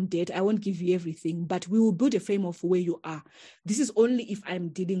 Issues around debt? I won't give you everything, but we will build a frame of where you are. This is only if I'm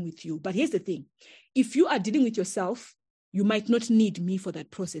dealing with you. But here's the thing. If you are dealing with yourself, you might not need me for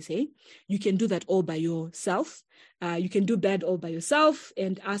that process. You can do that all by yourself. You can do that all by yourself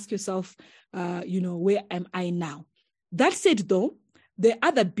and ask yourself, where am I now? That said, though, the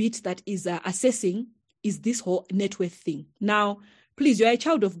other bit that is assessing is this whole net worth thing. Now, please, you're a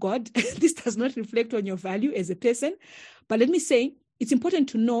child of God. This does not reflect on your value as a person. But let me say, it's important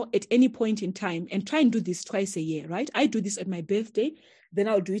to know at any point in time, and try and do this twice a year, right? I do this at my birthday. Then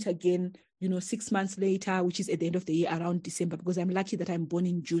I'll do it again 6 months later, which is at the end of the year around December, because I'm lucky that I'm born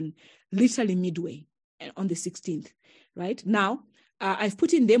in June, literally midway on the 16th, right? Now, I've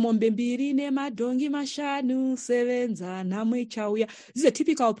put in them on Bembiri, Nema, Dongi, Mashanu, Sevenza, Namwe, Chawia. This is a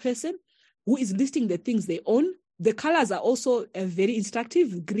typical person who is listing the things they own. The colors are also very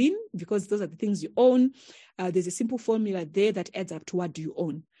instructive, green, because those are the things you own. There's a simple formula there that adds up to what do you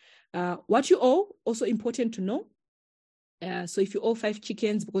own. What you owe, also important to know. So if you owe 5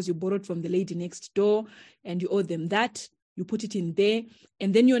 chickens because you borrowed from the lady next door and you owe them that, you put it in there.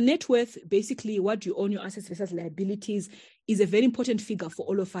 And then your net worth, basically what you own, your assets versus liabilities, is a very important figure for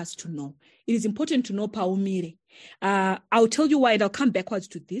all of us to know. It is important to know Paumire. I'll tell you why, and I'll come backwards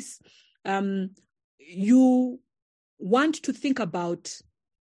to this. You want to think about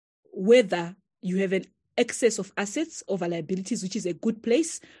whether you have an excess of assets over liabilities, which is a good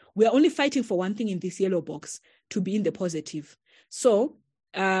place. We are only fighting for one thing in this yellow box, to be in the positive. So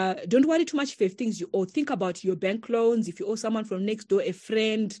don't worry too much if you have things you owe. Think about your bank loans. If you owe someone from next door, a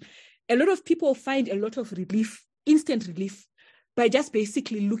friend, a lot of people find a lot of relief, instant relief, by just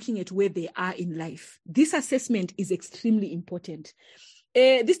basically looking at where they are in life. This assessment is extremely important.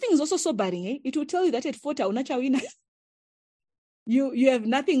 This thing is also sobering. It will tell you that at 40, you have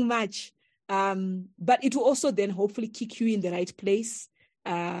nothing much. But it will also then hopefully kick you in the right place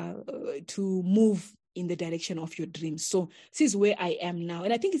to move in the direction of your dreams. So this is where I am now.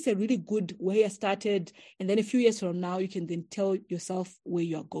 And I think it's a really good where I started. And then a few years from now, you can then tell yourself where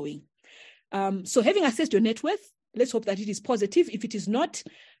you are going. So having assessed your net worth, let's hope that it is positive. If it is not,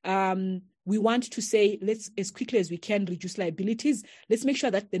 we want to say, let's, as quickly as we can, reduce liabilities. Let's make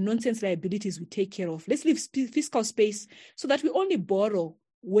sure that the nonsense liabilities we take care of. Let's leave fiscal space so that we only borrow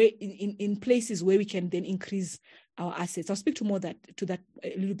where in places where we can then increase our assets. I'll speak to that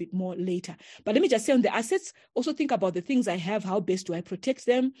a little bit more later. But let me just say on the assets, also think about the things I have. How best do I protect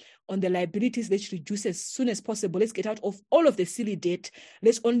them? On the liabilities, let's reduce as soon as possible. Let's get out of all of the silly debt.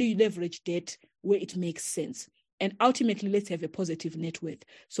 Let's only leverage debt where it makes sense. And ultimately, let's have a positive net worth.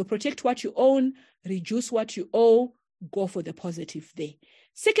 So protect what you own, reduce what you owe, go for the positive there.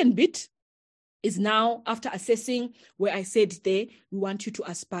 Second bit is now, after assessing where I said there, we want you to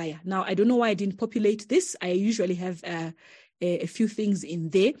aspire. Now, I don't know why I didn't populate this. I usually have a few things in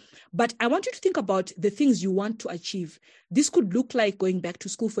there, but I want you to think about the things you want to achieve. This could look like going back to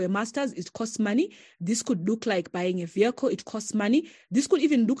school for a master's. It costs money. This could look like buying a vehicle. It costs money. This could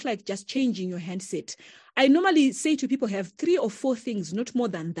even look like just changing your handset. I normally say to people, have 3 or 4 things, not more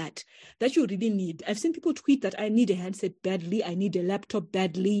than that you really need. I've seen people tweet that I need a handset badly. I need a laptop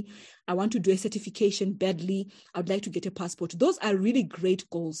badly. I want to do a certification badly. I'd like to get a passport. Those are really great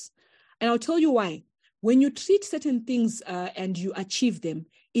goals. And I'll tell you why. When you treat certain things and you achieve them,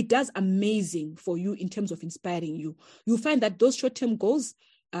 it does amazing for you in terms of inspiring you. You'll find that those short-term goals,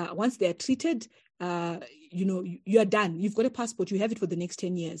 once they are treated, you are done. You've got a passport, you have it for the next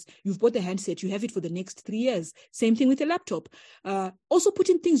 10 years. You've bought the handset, you have it for the next 3 years. Same thing with a laptop. Also put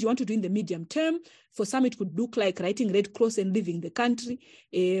in things you want to do in the medium term. For some, it could look like writing Red Cross and leaving the country.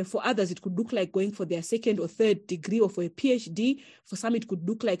 For others, it could look like going for their second or third degree or for a PhD. For some, it could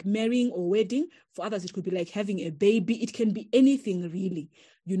look like marrying or wedding. For others, it could be like having a baby. It can be anything really,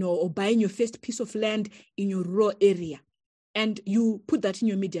 or buying your first piece of land in your rural area. And you put that in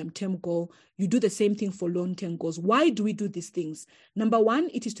your medium-term goal. You do the same thing for long-term goals. Why do we do these things? Number one,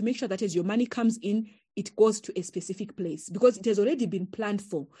 it is to make sure that as your money comes in, it goes to a specific place because it has already been planned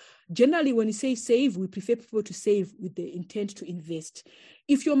for. Generally, when you say save, we prefer people to save with the intent to invest.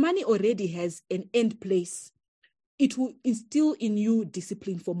 If your money already has an end place, it will instill in you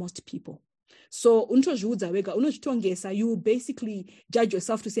discipline for most people. So you basically judge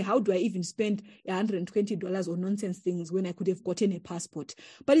yourself to say, how do I even spend $120 on nonsense things when I could have gotten a passport?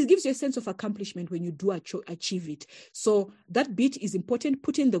 But it gives you a sense of accomplishment when you do achieve it. So that bit is important.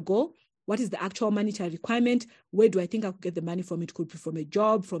 Put in the goal. What is the actual monetary requirement? Where do I think I could get the money from? It could be from a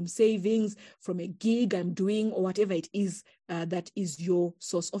job, from savings, from a gig I'm doing, or whatever it is that is your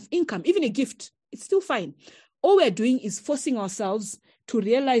source of income. Even a gift, it's still fine. All we're doing is forcing ourselves to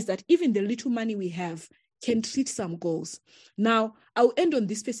realize that even the little money we have can treat some goals. Now, I'll end on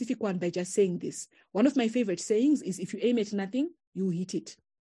this specific one by just saying this. One of my favorite sayings is, if you aim at nothing, you hit it.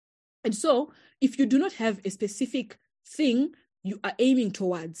 And so if you do not have a specific thing you are aiming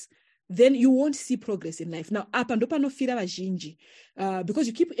towards, then you won't see progress in life. Now, because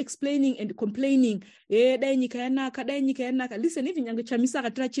you keep explaining and complaining, listen, even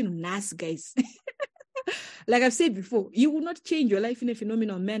guys. Like I've said before, you will not change your life in a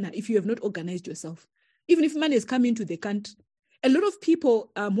phenomenal manner if you have not organized yourself. Even if money has come into the country. A lot of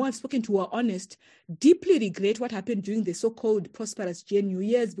people who I've spoken to are honest, deeply regret what happened during the so-called prosperous GNU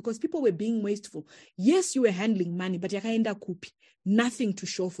years because people were being wasteful. Yes, you were handling money, but nothing to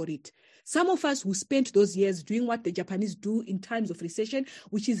show for it. Some of us who spent those years doing what the Japanese do in times of recession,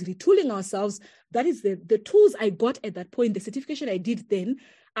 which is retooling ourselves, that is the tools I got at that point, the certification I did then,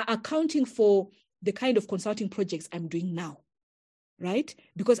 are accounting for the kind of consulting projects I'm doing now, right?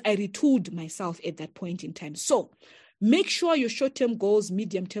 Because I retooled myself at that point in time. So make sure your short-term goals,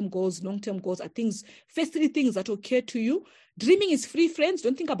 medium-term goals, long-term goals are things, firstly, things that occur to you. Dreaming is free, friends.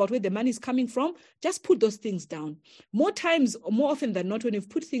 Don't think about where the money is coming from. Just put those things down. More times, or more often than not, when you've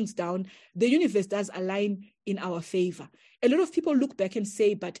put things down, the universe does align in our favor. A lot of people look back and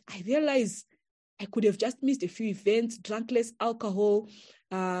say, but I realize I could have just missed a few events, drunk less alcohol,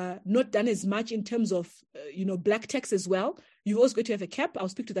 not done as much in terms of, black tax as well. You've also got to have a cap. I'll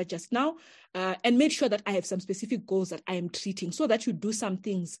speak to that just now. And make sure that I have some specific goals that I am treating so that you do some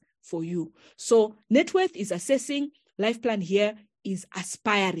things for you. So net worth is assessing. Life plan here is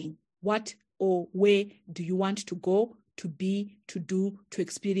aspiring. What or where do you want to go, to be, to do, to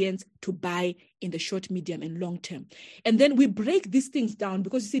experience, to buy in the short, medium, and long term? And then we break these things down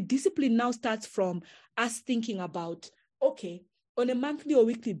because you see, discipline now starts from us thinking about, okay, on a monthly or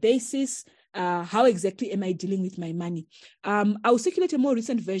weekly basis, how exactly am I dealing with my money? I'll circulate a more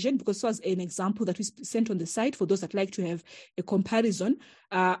recent version because it was an example that we sent on the site for those that like to have a comparison.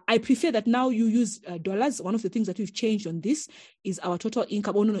 I prefer that now you use dollars. One of the things that we've changed on this is our total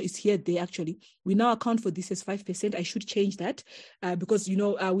income. Oh, no, it's here, there actually. We now account for this as 5%. I should change that because,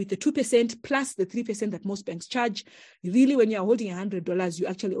 with the 2% plus the 3% that most banks charge, really when you're holding $100, you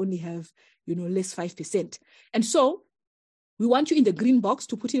actually only have, less 5%. And so, we want you in the green box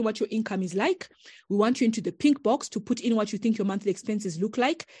to put in what your income is like. We want you into the pink box to put in what you think your monthly expenses look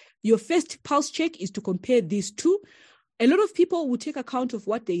like. Your first pulse check is to compare these two. A lot of people will take account of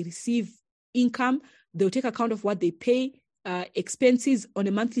what they receive income. They'll take account of what they pay expenses on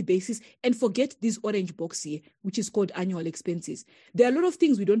a monthly basis and forget this orange box here, which is called annual expenses. There are a lot of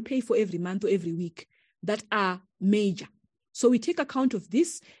things we don't pay for every month or every week that are major. So we take account of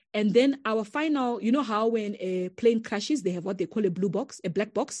this, and then our final, how when a plane crashes, they have what they call a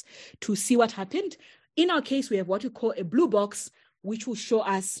black box, to see what happened. In our case, we have what we call a blue box, which will show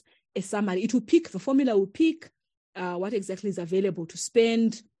us a summary. It will pick, the formula will pick what exactly is available to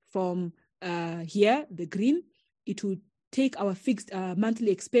spend from here, the green. It will take our fixed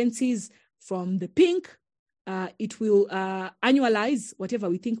monthly expenses from the pink. It will annualize whatever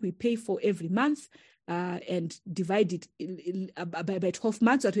we think we pay for every month. And divide it by 12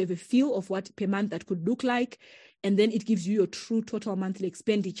 months so that we have a feel of what per month that could look like. And then it gives you your true total monthly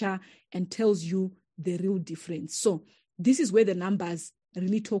expenditure and tells you the real difference. So this is where the numbers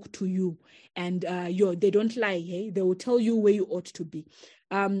really talk to you. And they don't lie. Hey? They will tell you where you ought to be.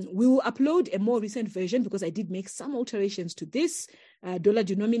 We will upload a more recent version because I did make some alterations to this. dollar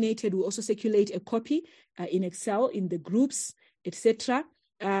denominated. We'll also circulate a copy in Excel, in the groups, etc.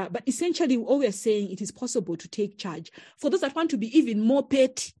 But essentially, all we're saying, it is possible to take charge. For those that want to be even more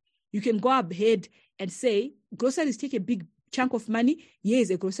petty, you can go ahead and say, groceries take a big chunk of money. Here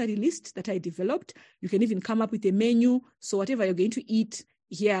is a grocery list that I developed. You can even come up with a menu. So whatever you're going to eat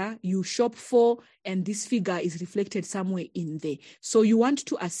here, you shop for, and this figure is reflected somewhere in there. So you want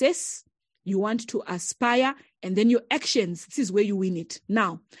to assess, you want to aspire, and then your actions, this is where you win it.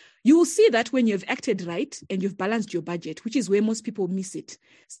 Now, you will see that when you've acted right and you've balanced your budget, which is where most people miss it,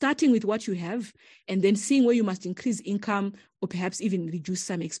 starting with what you have and then seeing where you must increase income or perhaps even reduce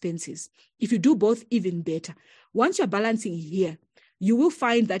some expenses. If you do both, even better. Once you're balancing here, you will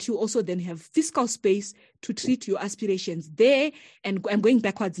find that you also then have fiscal space to treat your aspirations there. And I'm going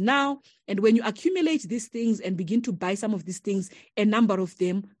backwards now. And when you accumulate these things and begin to buy some of these things, a number of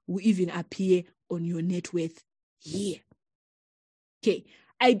them will even appear on your net worth here. Okay.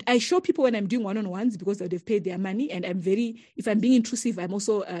 I show people when I'm doing one-on-ones because they've paid their money, and if I'm being intrusive, I'm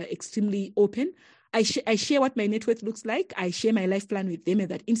also extremely open. I share what my net worth looks like. I share my life plan with them at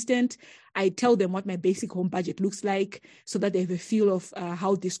that instant. I tell them what my basic home budget looks like so that they have a feel of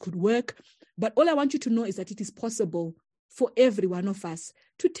how this could work. But all I want you to know is that it is possible for every one of us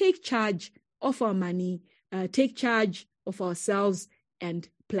to take charge of our money, take charge of ourselves, and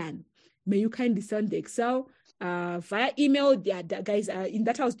plan. May you kindly send the Excel via email. Guys, in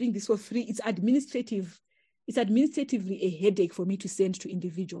that I was doing this for free. It's administratively a headache for me to send to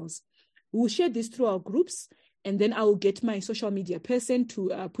individuals. We'll share this through our groups, and then I will get my social media person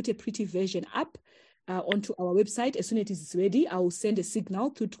to put a pretty version up onto our website. As soon as it is ready, I will send a signal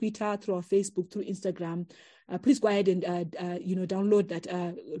through Twitter, through our Facebook, through Instagram. Please go ahead and download that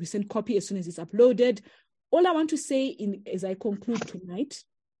recent copy as soon as it's uploaded. All I want to say as I conclude tonight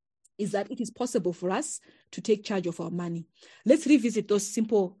is that it is possible for us to take charge of our money. Let's revisit those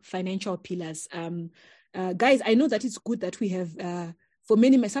simple financial pillars. Guys, I know that it's good that we have, for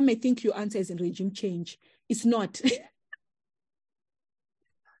many, some may think your answer is in regime change. It's not.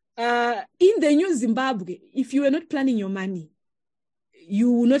 In the new Zimbabwe, if you are not planning your money,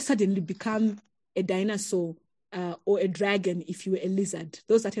 you will not suddenly become a dinosaur or a dragon if you were a lizard.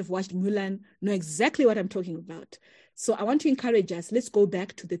 Those that have watched Mulan know exactly what I'm talking about. So I want to encourage us, let's go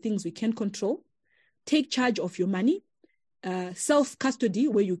back to the things we can control. Take charge of your money, self-custody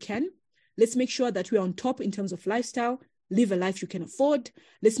where you can. Let's make sure that we're on top in terms of lifestyle, live a life you can afford.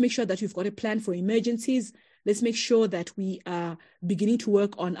 Let's make sure that we've got a plan for emergencies. Let's make sure that we are beginning to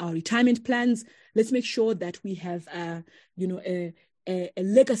work on our retirement plans. Let's make sure that we have a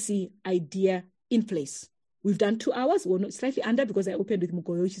legacy idea in place. We've done 2 hours. We're not slightly under because I opened with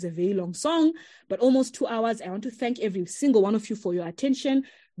Mugoyo, which is a very long song, but almost 2 hours. I want to thank every single one of you for your attention.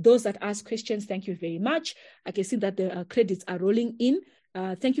 Those that ask questions, thank you very much. I can see that the credits are rolling in.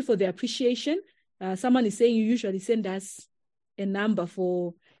 Thank you for the appreciation. Someone is saying you usually send us a number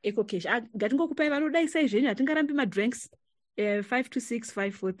for EcoCash. I got to go my drinks.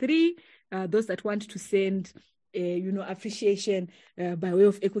 526543. Those that want to send appreciation by way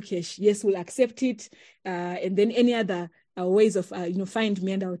of EcoCash, yes, we'll accept it. And then any other ways of, find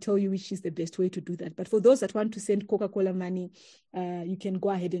me and I'll tell you which is the best way to do that. But for those that want to send Coca-Cola money, you can go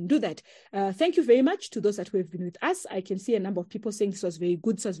ahead and do that. Thank you very much to those that have been with us. I can see a number of people saying this was very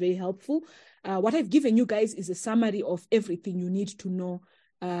good, this was very helpful. What I've given you guys is a summary of everything you need to know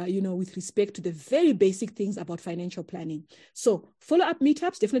with respect to the very basic things about financial planning. So follow-up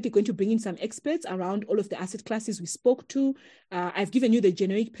meetups, definitely going to bring in some experts around all of the asset classes we spoke to. I've given you the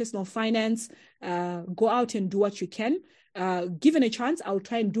generic personal finance. Go out and do what you can. Given a chance, I'll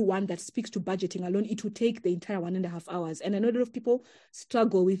try and do one that speaks to budgeting alone. It will take the entire 1.5 hours. And I know a lot of people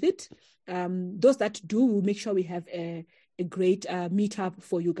struggle with it. Those that do, we'll make sure we have a great meetup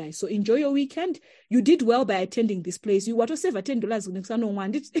for you guys. So enjoy your weekend. You did well by attending this place. You want to save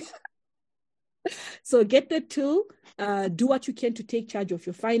 $10. So get the tool, do what you can to take charge of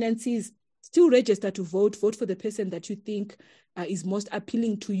your finances. Still register to vote for the person that you think is most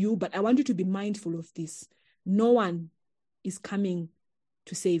appealing to you. But I want you to be mindful of this. No one is coming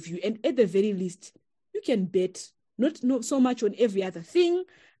to save you. And at the very least, you can bet, not so much on every other thing,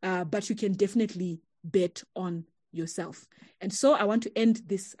 but you can definitely bet on yourself. And so I want to end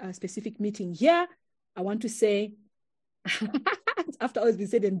this specific meeting here. I want to say, after all has been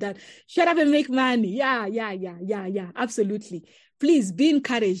said and done, shut up and make money. Yeah, absolutely. Please be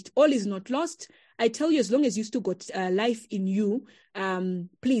encouraged. All is not lost. I tell you, as long as you still got life in you,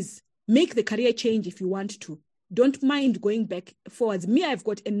 please make the career change if you want to. Don't mind going back forwards. Me, I've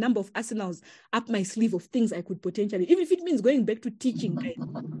got a number of arsenals up my sleeve of things I could potentially, even if it means going back to teaching.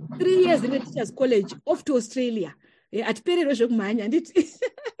 3 years in a teacher's college, off to Australia.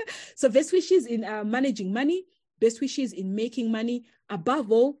 So best wishes in managing money, best wishes in making money.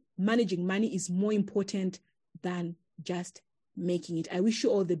 Above all, managing money is more important than just making it. I wish you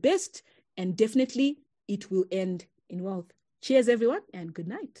all the best, and definitely it will end in wealth. Cheers, everyone, and good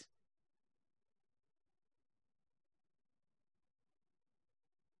night.